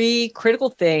three critical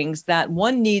things that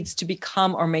one needs to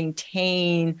become or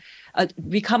maintain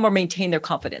their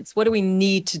confidence? What do we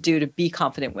need to do to be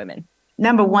confident women?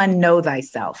 Number one, know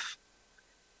thyself.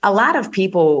 a lot of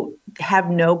people have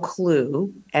no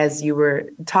clue, as you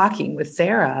were talking with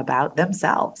Sarah, about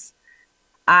themselves.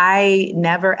 I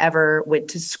never, ever went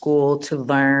to school to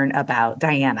learn about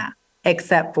Diana,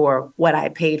 except for what I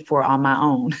paid for on my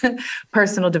own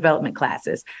personal development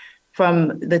classes.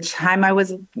 From the time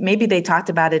maybe they talked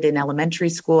about it in elementary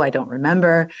school, I don't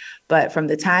remember. But from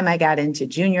the time I got into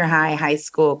junior high, high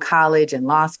school, college, and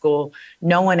law school,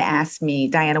 no one asked me,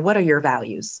 Diana, what are your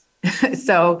values?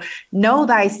 So know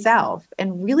thyself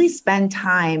and really spend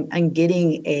time on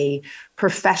getting a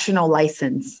professional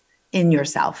license in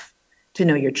yourself to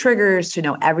know your triggers, to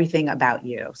know everything about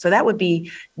you. So that would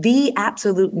be the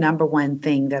absolute number one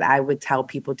thing that I would tell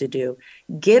people to do.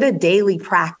 Get a daily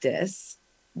practice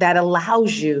that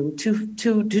allows you to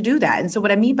do that. And so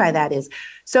what I mean by that is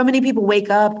so many people wake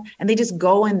up and they just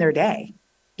go in their day.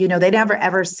 They never,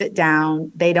 ever sit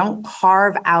down. They don't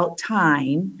carve out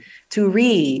time to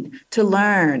read, to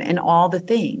learn, and all the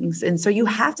things. And so you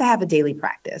have to have a daily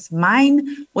practice.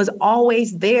 Mine was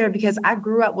always there because I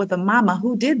grew up with a mama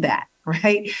who did that,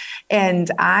 right?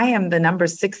 And I am the number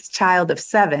 6 child of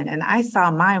 7. And I saw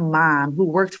my mom, who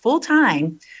worked full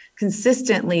time,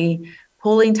 consistently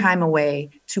pulling time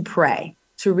away to pray,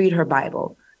 to read her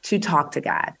Bible, to talk to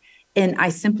God. And I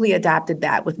simply adopted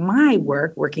that with my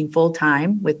work, working full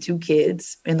time with 2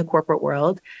 kids in the corporate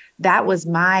world. That was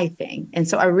my thing. And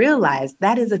so I realized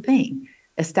that is a thing.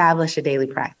 Establish a daily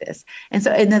practice. And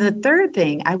then the third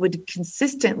thing, I would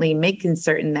consistently making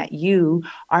certain that you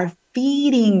are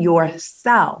feeding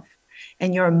yourself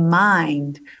and your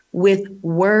mind with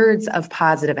words of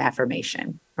positive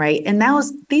affirmation, right? And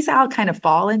these all kind of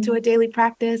fall into a daily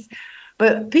practice,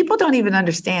 but people don't even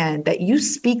understand that you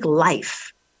speak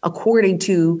life according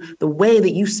to the way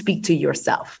that you speak to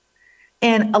yourself.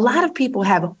 And a lot of people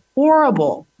have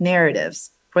horrible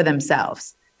narratives for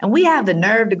themselves. And we have the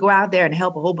nerve to go out there and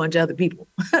help a whole bunch of other people.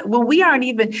 When we aren't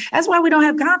even, that's why we don't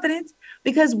have confidence,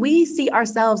 because we see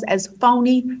ourselves as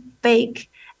phony,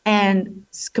 fake, and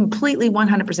completely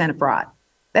 100% a fraud.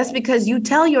 That's because you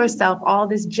tell yourself all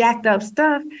this jacked up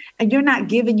stuff and you're not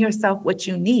giving yourself what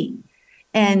you need.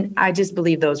 And I just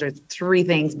believe those are 3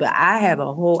 things, but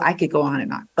I could go on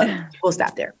and on, but we'll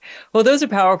stop there. Well, those are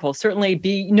powerful. Certainly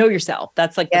know yourself.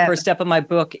 That's like the first step of my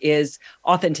book is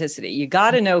authenticity. You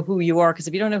got to know who you are, because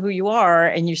if you don't know who you are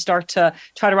and you start to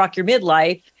try to rock your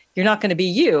midlife, you're not going to be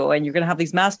you, and you're going to have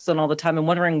these masks on all the time and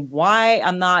wondering why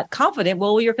I'm not confident.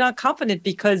 Well, you're not confident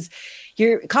because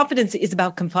your confidence is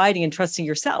about confiding and trusting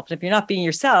yourself. And if you're not being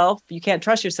yourself, you can't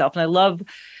trust yourself. And I love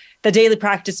the daily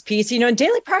practice piece, and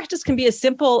daily practice can be as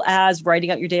simple as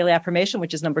writing out your daily affirmation,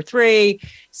 which is number 3,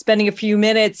 spending a few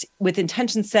minutes with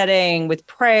intention setting, with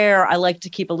prayer. I like to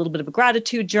keep a little bit of a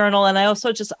gratitude journal. And I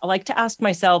also I like to ask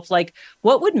myself,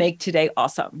 what would make today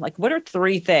awesome? What are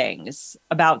 3 things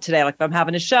about today? Like if I'm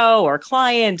having a show or a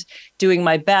client, doing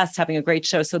my best, having a great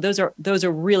show. So those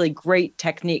are really great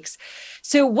techniques.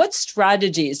 So what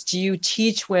strategies do you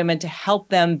teach women to help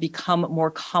them become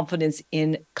more confident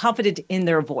in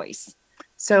their voice?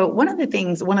 So one of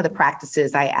the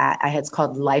practices I had is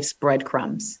called life's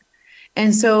breadcrumbs.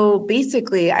 And so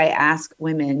basically I ask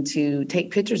women to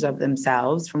take pictures of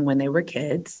themselves from when they were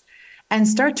kids and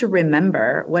start to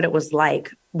remember what it was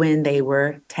like when they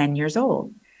were 10 years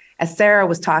old. As Sarah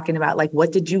was talking about,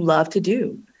 what did you love to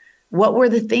do? What were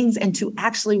the things? And to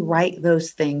actually write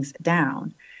those things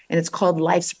down. And it's called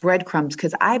life's breadcrumbs,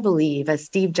 because I believe, as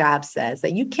Steve Jobs says,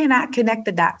 that you cannot connect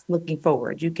the dots looking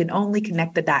forward. You can only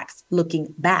connect the dots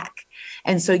looking back.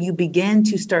 And so you begin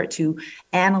to start to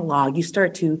analog, you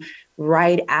start to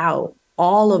write out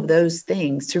all of those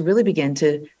things to really begin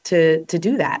to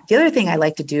do that. The other thing I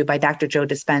like to do by Dr. Joe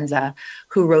Dispenza,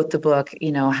 who wrote the book,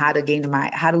 How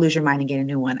to Lose Your Mind and Gain a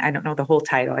New One. I don't know the whole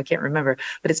title. I can't remember,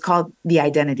 but it's called The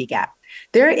Identity Gap.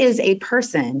 There is a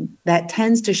person that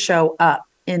tends to show up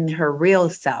in her real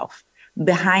self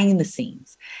behind the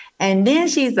scenes. And then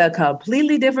she's a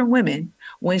completely different woman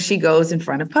when she goes in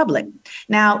front of public.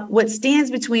 Now, what stands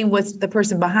between what's the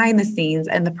person behind the scenes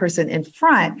and the person in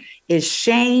front is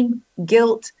shame,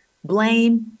 guilt,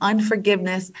 blame,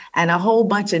 unforgiveness, and a whole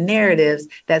bunch of narratives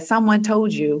that someone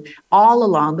told you all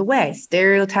along the way.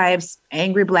 Stereotypes,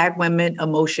 angry Black women,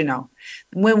 emotional.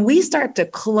 When we start to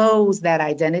close that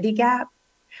identity gap,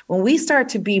 when we start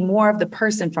to be more of the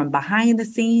person from behind the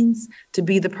scenes to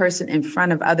be the person in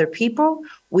front of other people,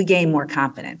 we gain more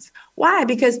confidence. Why?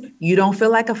 Because you don't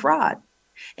feel like a fraud.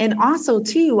 And also,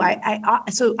 too,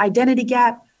 so identity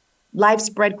gap, life's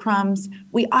breadcrumbs,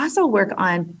 we also work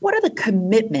on what are the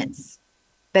commitments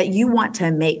that you want to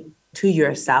make to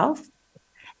yourself,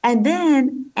 and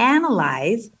then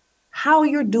analyze how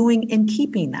you're doing in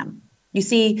keeping them. You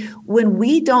see, when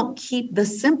we don't keep the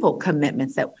simple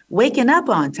commitments, that waking up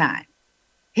on time,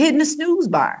 hitting the snooze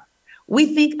bar,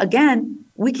 we think, again,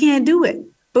 we can't do it.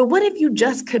 But what if you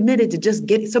just committed to just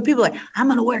get it? So people are like, I'm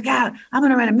going to work out. I'm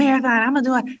going to run a marathon. I'm going to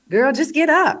do it. Girl, just get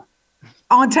up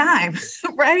on time,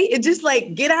 right? It's just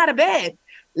like, get out of bed.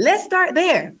 Let's start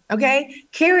there, okay?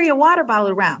 Carry a water bottle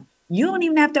around. You don't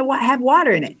even have to have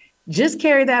water in it. Just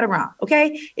carry that around,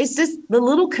 okay? It's just the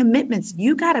little commitments.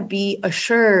 You got to be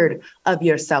assured of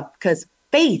yourself, because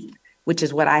faith, which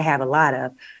is what I have a lot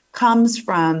of, comes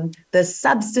from the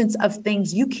substance of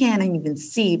things you can't even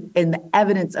see and the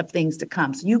evidence of things to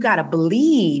come. So you got to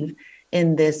believe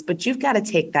in this, but you've got to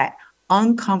take that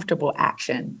uncomfortable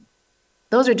action.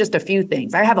 Those are just a few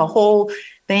things. I have a whole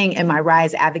thing in my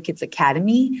Rise Advocates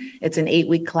Academy. It's an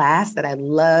 8-week class that I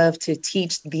love to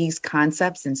teach these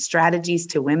concepts and strategies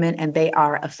to women, and they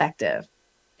are effective.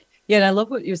 Yeah, and I love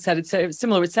what you said. It's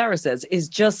similar to what Sarah says, is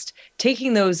just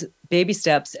taking those baby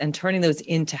steps and turning those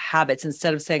into habits.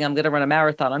 Instead of saying, I'm going to run a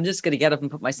marathon, I'm just going to get up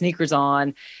and put my sneakers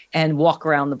on and walk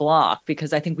around the block,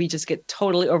 because I think we just get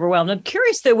totally overwhelmed. I'm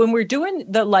curious, though, when we're doing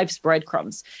the life's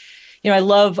breadcrumbs, I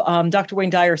love Dr. Wayne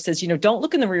Dyer says, don't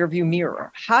look in the rearview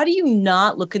mirror. How do you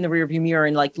not look in the rearview mirror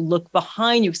and look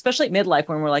behind you, especially at midlife,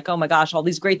 when we're like, oh my gosh, all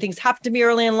these great things happened to me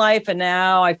early in life, and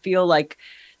now I feel like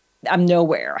I'm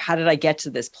nowhere. How did I get to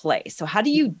this place? So how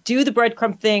do you do the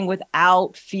breadcrumb thing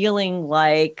without feeling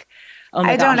like, oh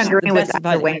my gosh, I don't agree with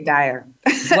Dr. Wayne Dyer.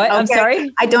 What? Okay. I'm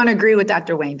sorry? I don't agree with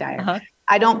Dr. Wayne Dyer. Uh-huh.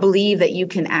 I don't believe that you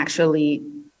can actually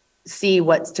see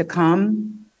what's to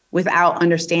come without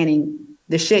understanding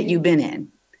the shit you've been in.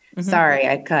 Mm-hmm. Sorry,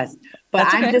 I cussed. But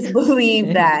okay. I just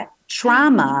believe that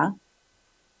trauma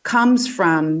comes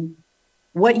from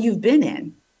what you've been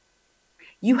in.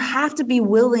 You have to be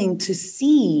willing to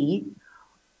see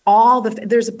all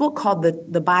there's a book called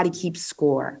The Body Keeps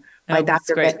Score by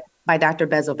Dr.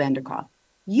 Bessel van der Kolk.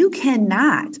 You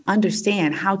cannot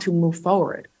understand how to move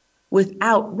forward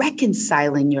without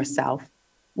reconciling yourself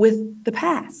with the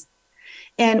past.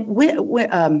 And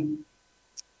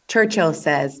Churchill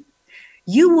says,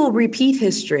 you will repeat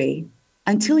history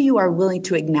until you are willing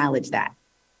to acknowledge that.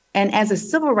 And as a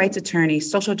civil rights attorney,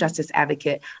 social justice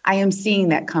advocate, I am seeing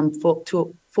that come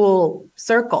full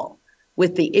circle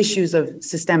with the issues of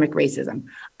systemic racism.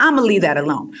 I'm going to leave that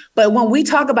alone. But when we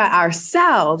talk about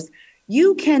ourselves,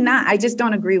 you cannot, I just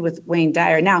don't agree with Wayne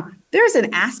Dyer. Now, there's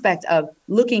an aspect of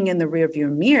looking in the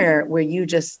rearview mirror where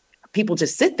people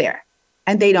just sit there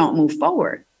and they don't move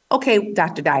forward. Okay,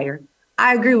 Dr. Dyer,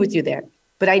 I agree with you there,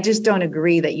 but I just don't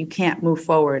agree that you can't move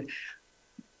forward,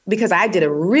 because I did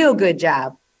a real good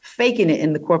job faking it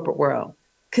in the corporate world,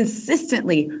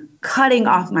 consistently cutting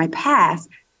off my past,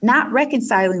 not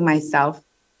reconciling myself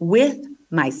with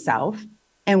myself.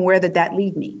 And where did that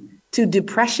lead me? To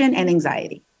depression and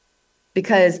anxiety,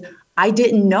 because I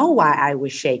didn't know why I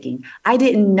was shaking. I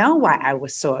didn't know why I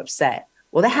was so upset.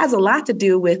 Well, that has a lot to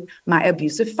do with my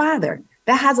abusive father.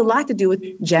 That has a lot to do with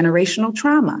generational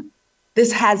trauma.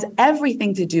 This has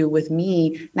everything to do with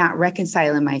me not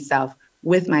reconciling myself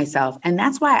with myself. And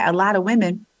that's why a lot of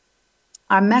women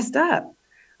are messed up.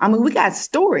 I mean, we got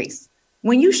stories.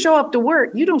 When you show up to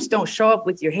work, you don't show up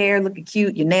with your hair looking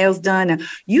cute, your nails done.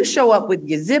 You show up with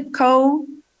your zip code,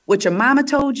 what your mama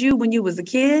told you when you was a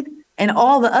kid, and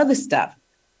all the other stuff.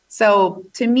 So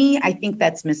to me, I think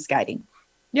that's misguiding.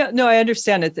 Yeah, no, I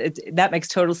understand it. That makes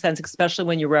total sense, especially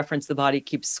when you reference The Body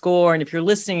Keeps Score. And if you're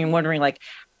listening and wondering,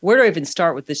 where do I even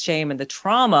start with the shame and the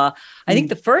trauma? I think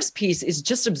the first piece is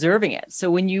just observing it.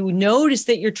 So when you notice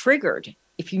that you're triggered,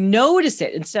 if you notice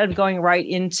it, instead of going right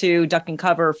into duck and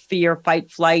cover, fear,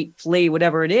 fight, flight, flee,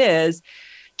 whatever it is,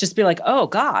 just be like, oh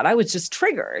God, I was just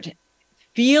triggered.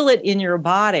 Feel it in your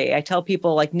body. I tell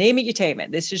people, name it, you tame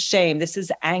it. This is shame. This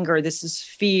is anger. This is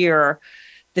fear.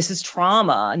 This is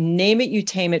trauma. Name it, you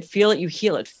tame it, feel it, you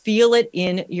heal it, feel it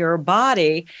in your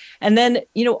body. And then,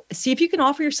 see if you can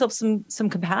offer yourself some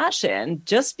compassion,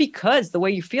 just because the way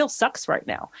you feel sucks right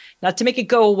now. Not to make it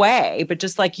go away, but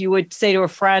just like you would say to a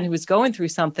friend who was going through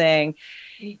something,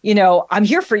 I'm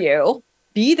here for you.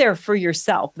 Be there for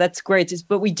yourself. That's great.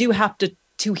 But we do have to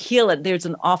heal it. There's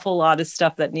an awful lot of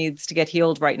stuff that needs to get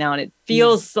healed right now. And it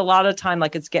feels a lot of time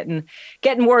like it's getting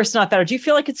worse, not better. Do you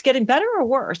feel like it's getting better or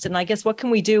worse? And I guess what can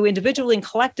we do individually and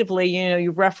collectively? You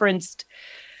referenced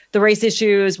the race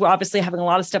issues. We're obviously having a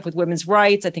lot of stuff with women's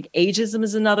rights. I think ageism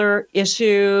is another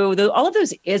issue. All of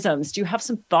those isms. Do you have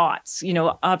some thoughts,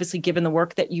 obviously given the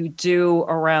work that you do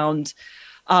around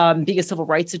being a civil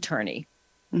rights attorney?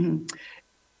 Mm-hmm.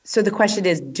 So the question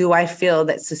is, do I feel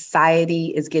that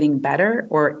society is getting better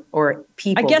or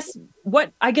people?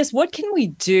 I guess what can we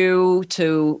do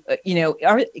to,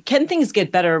 can things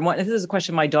get better? And this is a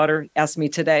question my daughter asked me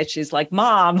today. She's like,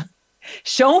 Mom,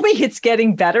 show me it's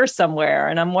getting better somewhere.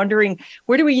 And I'm wondering,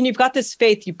 you've got this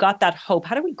faith, you've got that hope.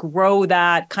 How do we grow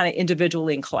that kind of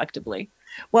individually and collectively?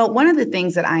 Well, one of the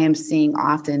things that I am seeing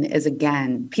often is,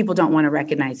 again, people don't want to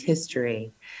recognize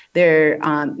history. They're,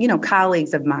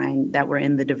 colleagues of mine that were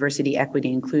in the diversity,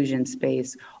 equity, inclusion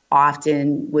space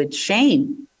often would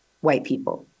shame white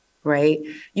people, right?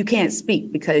 You can't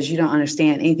speak because you don't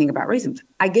understand anything about racism.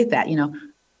 I get that.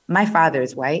 My father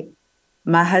is white.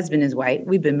 My husband is white.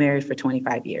 We've been married for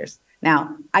 25 years.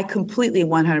 Now, I completely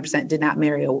 100% did not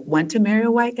want to marry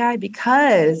a white guy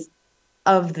because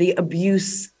of the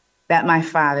abuse that my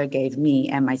father gave me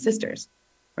and my sisters,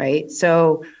 right?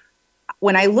 So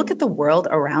when I look at the world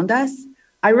around us,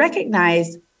 I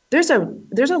recognize there's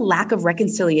a lack of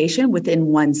reconciliation within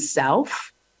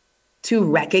oneself to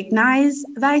recognize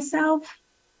thyself,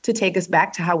 to take us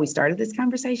back to how we started this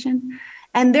conversation.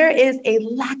 And there is a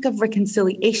lack of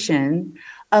reconciliation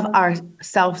of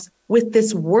ourselves with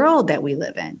this world that we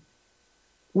live in.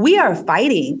 We are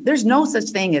fighting. There's no such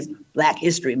thing as Black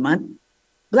History Month.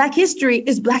 Black history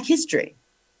is Black history.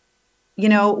 We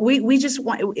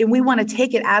want to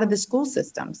take it out of the school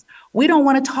systems. We don't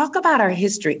want to talk about our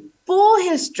history, full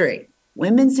history,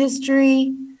 women's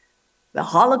history, the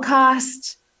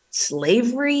Holocaust,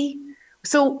 slavery.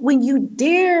 So when you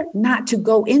dare not to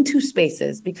go into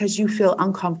spaces because you feel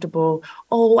uncomfortable,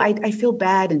 I feel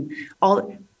bad and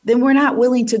all, then we're not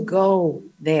willing to go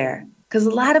there. Because a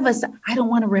lot of us, I don't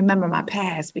want to remember my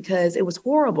past because it was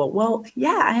horrible. Well,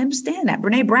 yeah, I understand that.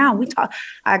 Brene Brown, I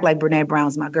act like Brene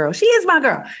Brown's my girl. She is my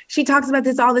girl. She talks about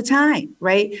this all the time,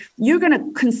 right? You're going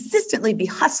to consistently be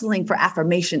hustling for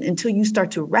affirmation until you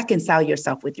start to reconcile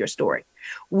yourself with your story.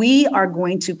 We are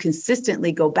going to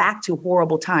consistently go back to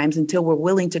horrible times until we're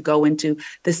willing to go into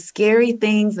the scary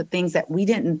things, the things that we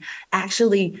didn't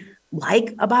actually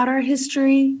like about our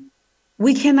history.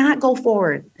 We cannot go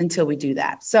forward until we do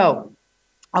that. So,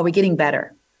 are we getting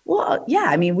better? Well,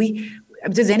 yeah.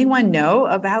 Does anyone know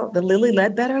about the Lilly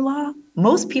Ledbetter law?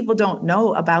 Most people don't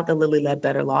know about the Lilly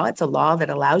Ledbetter law. It's a law that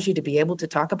allows you to be able to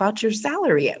talk about your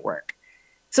salary at work.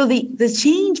 So the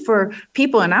change for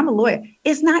people, and I'm a lawyer,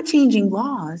 it's not changing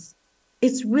laws.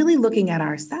 It's really looking at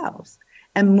ourselves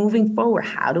and moving forward.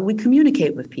 How do we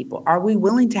communicate with people? Are we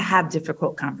willing to have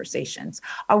difficult conversations?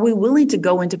 Are we willing to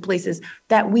go into places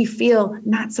that we feel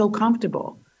not so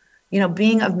comfortable?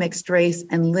 Being of mixed race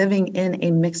and living in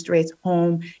a mixed race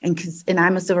home, and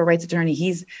I'm a civil rights attorney.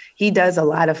 He does a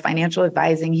lot of financial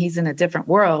advising. He's in a different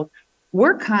world.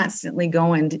 We're constantly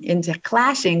going into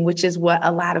clashing, which is what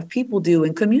a lot of people do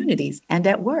in communities and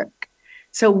at work.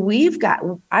 So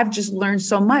I've just learned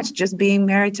so much just being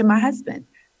married to my husband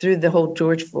through the whole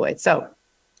George Floyd. So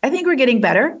I think we're getting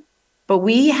better, but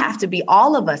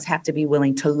all of us have to be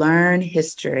willing to learn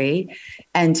history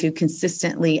and to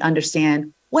consistently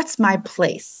understand what's my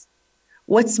place,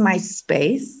 what's my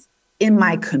space in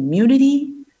my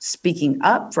community, speaking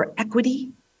up for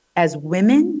equity as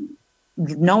women,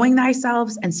 knowing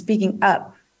ourselves and speaking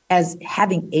up as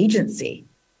having agency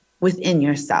within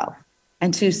yourself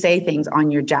and to say things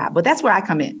on your job. But that's where I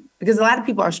come in because a lot of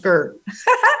people are scared.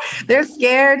 They're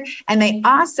scared. And they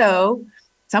also,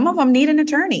 some of them need an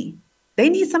attorney. They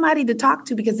need somebody to talk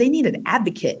to because they need an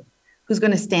advocate who's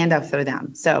going to stand up for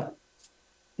them. So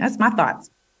that's my thoughts.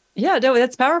 Yeah, no,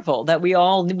 that's powerful that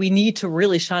we need to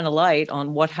really shine a light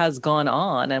on what has gone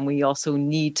on. And we also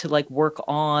need to work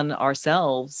on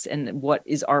ourselves and what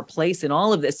is our place in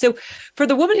all of this. So for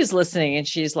the woman who's listening and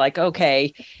she's like,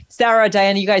 okay, Sarah,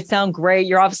 Diana, you guys sound great.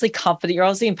 You're obviously confident. You're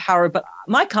obviously empowered, but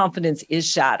my confidence is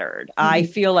shattered. Mm-hmm. I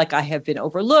feel like I have been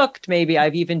overlooked. Maybe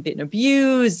I've even been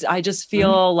abused. I just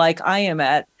feel like I am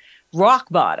at rock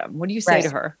bottom. What do you say to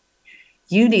her?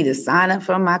 You need to sign up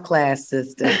for my class,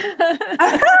 sister.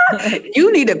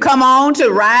 You need to come on to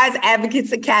Rise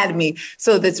Advocates Academy.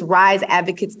 So that's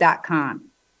riseadvocates.com.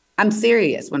 I'm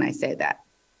serious when I say that,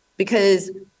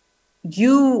 because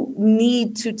you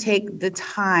need to take the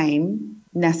time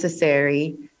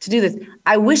necessary to do this.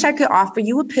 I wish I could offer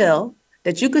you a pill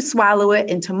that you could swallow it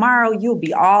and tomorrow you'll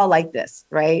be all like this,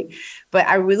 right? But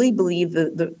I really believe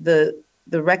the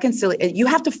reconciliation, you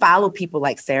have to follow people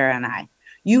like Sarah and I.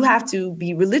 You have to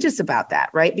be religious about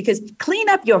that, right? Because clean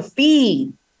up your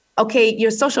feed. Okay, your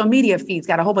social media feed's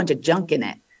got a whole bunch of junk in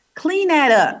it. Clean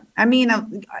that up.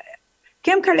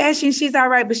 Kim Kardashian, she's all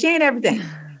right, but she ain't everything.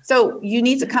 So you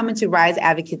need to come into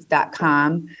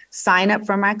riseadvocates.com, sign up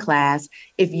for my class.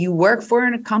 If you work for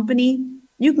a company,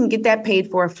 You can get that paid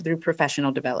for through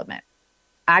professional development.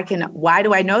 Why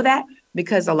do I know that?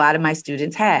 Because a lot of my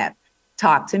students have.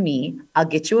 Talk to me. I'll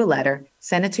get you a letter,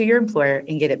 send it to your employer,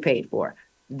 and get it paid for.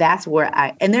 That's where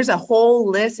and there's a whole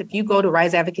list. If you go to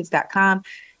riseadvocates.com,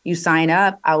 you sign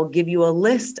up, I will give you a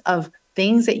list of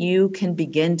things that you can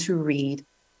begin to read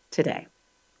today.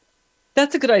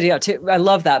 That's a good idea too. I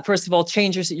love that. First of all,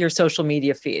 change your social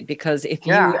media feed, because if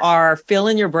you are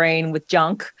filling your brain with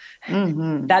junk,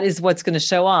 that is what's going to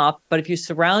show up. But if you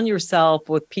surround yourself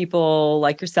with people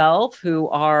like yourself who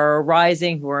are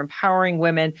rising, who are empowering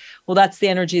women, well, that's the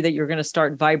energy that you're going to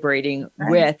start vibrating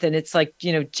with. And it's like,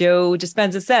 Joe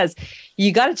Dispenza says,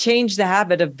 you got to change the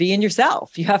habit of being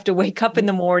yourself. You have to wake up in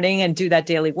the morning and do that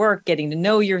daily work, getting to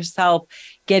know yourself,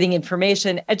 getting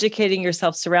information, educating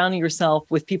yourself, surrounding yourself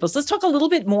with people. So let's talk a little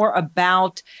bit more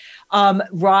about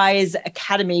Rise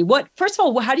Academy. First of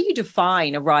all, how do you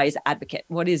define a Rise advocate?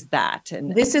 What is that?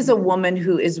 And this is a woman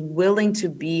who is willing to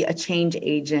be a change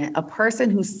agent, a person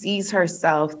who sees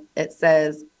herself that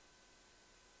says,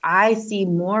 I see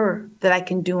more that I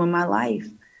can do in my life.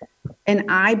 And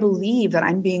I believe that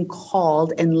I'm being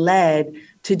called and led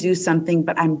to do something,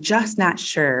 but I'm just not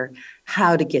sure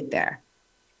how to get there.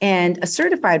 And a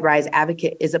certified Rise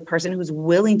advocate is a person who's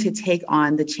willing to take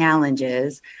on the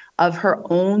challenges of her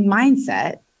own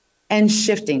mindset and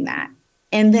shifting that.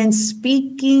 And then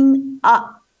speaking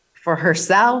up for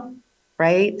herself,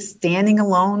 right? Standing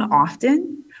alone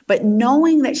often, but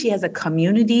knowing that she has a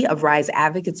community of Rise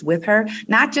advocates with her,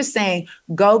 not just saying,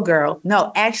 go girl.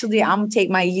 No, actually, I'm gonna take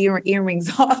my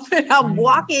earrings off and I'm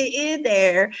walking in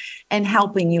there and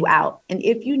helping you out. And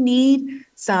if you need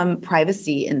some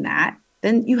privacy in that,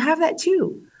 then you have that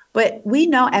too. But we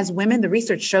know as women, the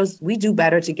research shows we do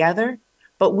better together,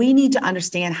 but we need to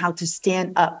understand how to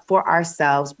stand up for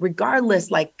ourselves,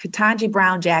 regardless, like Ketanji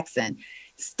Brown Jackson,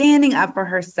 standing up for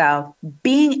herself,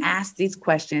 being asked these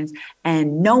questions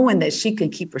and knowing that she can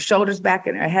keep her shoulders back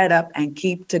and her head up and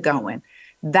keep to going.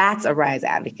 That's a Rise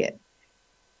advocate.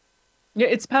 Yeah,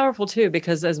 it's powerful too,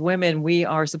 because as women, we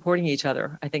are supporting each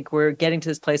other. I think we're getting to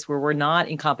this place where we're not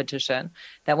in competition,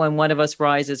 that when one of us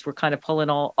rises, we're kind of pulling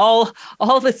all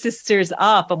the sisters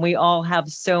up, and we all have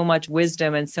so much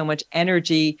wisdom and so much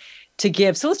energy to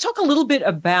give. So let's talk a little bit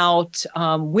about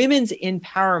women's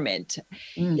empowerment.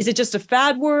 Is it just a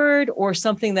fad word or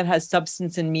something that has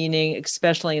substance and meaning,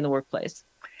 especially in the workplace?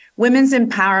 Women's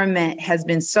empowerment has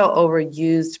been so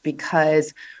overused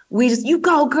because you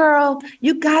go, girl,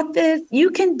 you got this, you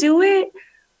can do it.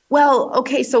 Well,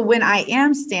 okay, so when I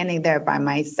am standing there by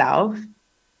myself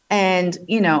and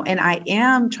I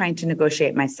am trying to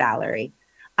negotiate my salary,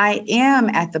 I am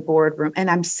at the boardroom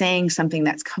and I'm saying something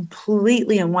that's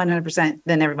completely and 100%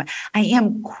 than everyone. I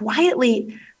am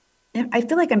quietly, I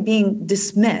feel like I'm being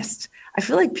dismissed. I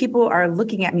feel like people are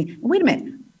looking at me. Wait a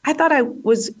minute. I thought I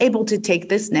was able to take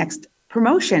this next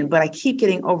promotion, but I keep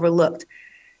getting overlooked.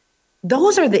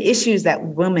 Those are the issues that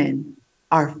women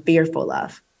are fearful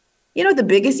of. The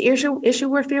biggest issue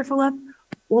we're fearful of?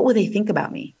 What will they think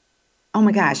about me? Oh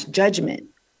my gosh, judgment.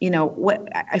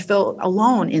 I feel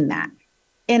alone in that.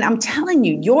 And I'm telling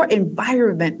you, your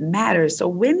environment matters. So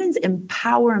women's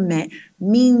empowerment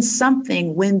means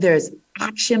something when there's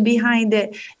action behind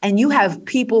it and you have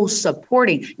people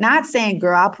supporting, not saying,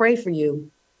 girl, I'll pray for you.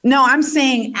 No, I'm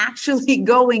saying actually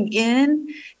going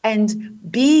in and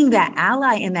being that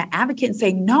ally and that advocate and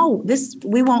saying, no,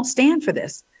 we won't stand for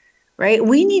this, right?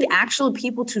 We need actual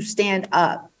people to stand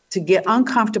up, to get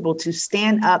uncomfortable, to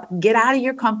stand up, get out of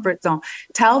your comfort zone,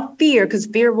 tell fear, because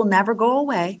fear will never go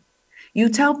away. You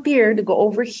tell fear to go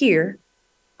over here.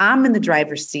 I'm in the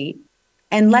driver's seat,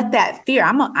 and let that fear.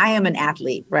 I am an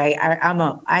athlete, right?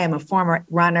 I am a former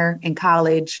runner in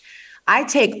college. I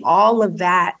take all of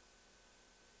that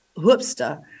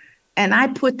whoopsta and I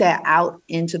put that out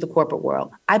into the corporate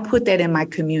world. I put that in my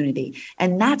community,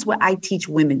 and that's what I teach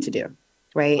women to do.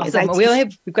 Right. Awesome.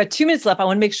 We've got 2 minutes left. I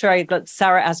want to make sure I let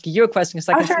Sarah ask you a question, because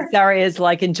I can see Sarah is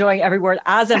like enjoying every word,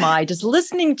 as am I. Just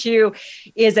listening to you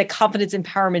is a confidence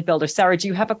empowerment builder. Sarah, do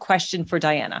you have a question for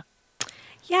Diana?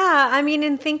 Yeah, I mean,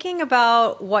 in thinking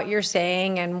about what you're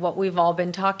saying and what we've all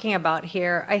been talking about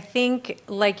here, I think,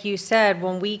 like you said,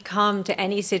 when we come to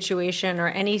any situation or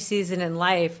any season in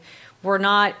life, we're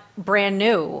not brand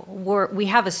new. We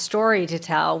have a story to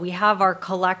tell. We have our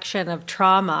collection of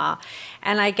trauma.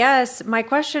 And I guess my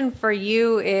question for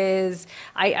you is,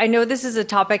 I know this is a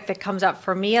topic that comes up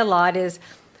for me a lot, is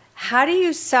how do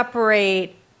you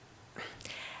separate,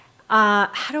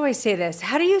 how do I say this?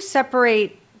 How do you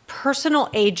separate personal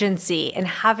agency and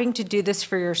having to do this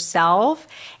for yourself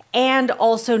and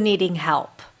also needing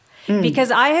help?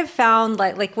 Because I have found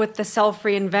like with the self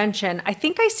reinvention, I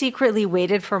think I secretly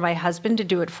waited for my husband to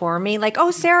do it for me. Like,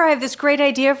 oh, Sarah, I have this great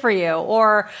idea for you.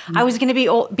 Or I was going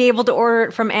to be able to order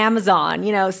it from Amazon,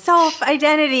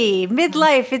 self-identity,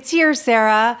 midlife, it's here,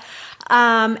 Sarah.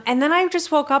 And then I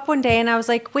just woke up one day and I was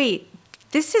like, wait,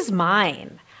 this is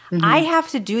mine. I have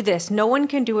to do this. No one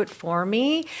can do it for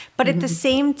me. But at the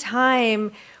same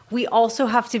time, we also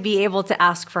have to be able to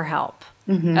ask for help.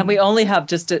 And we only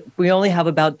have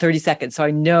about 30 seconds. So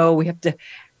I know we have to,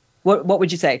 what would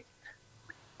you say?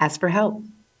 Ask for help.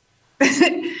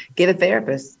 Get a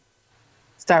therapist.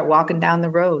 Start walking down the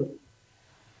road.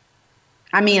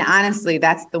 I mean, honestly,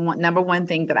 that's the number one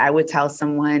thing that I would tell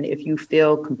someone. If you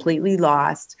feel completely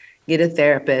lost, get a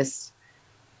therapist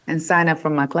and sign up for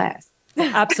my class.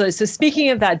 Absolutely. So speaking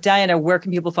of that, Diana, where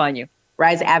can people find you?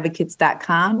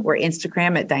 riseadvocates.com or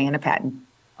Instagram at Diane Patton.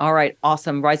 All right.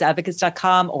 Awesome.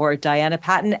 riseadvocates.com or Diane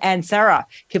Patton. And Sarah,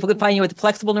 people can find you at the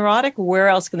Flexible Neurotic. Where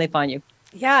else can they find you?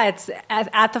 Yeah, it's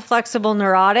at the Flexible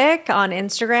Neurotic on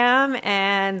Instagram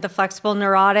and the Flexible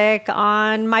Neurotic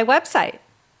on my website.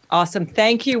 Awesome.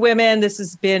 Thank you, women. This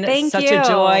has been such a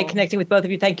joy connecting with both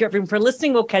of you. Thank you, everyone, for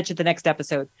listening. We'll catch you at the next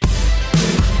episode.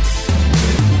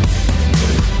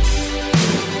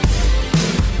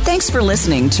 Thanks for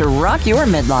listening to Rock Your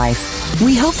Midlife.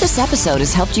 We hope this episode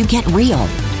has helped you get real,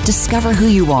 discover who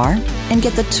you are, and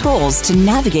get the tools to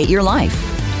navigate your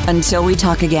life. Until we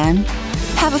talk again,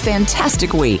 have a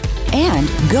fantastic week and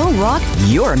go rock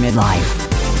your midlife.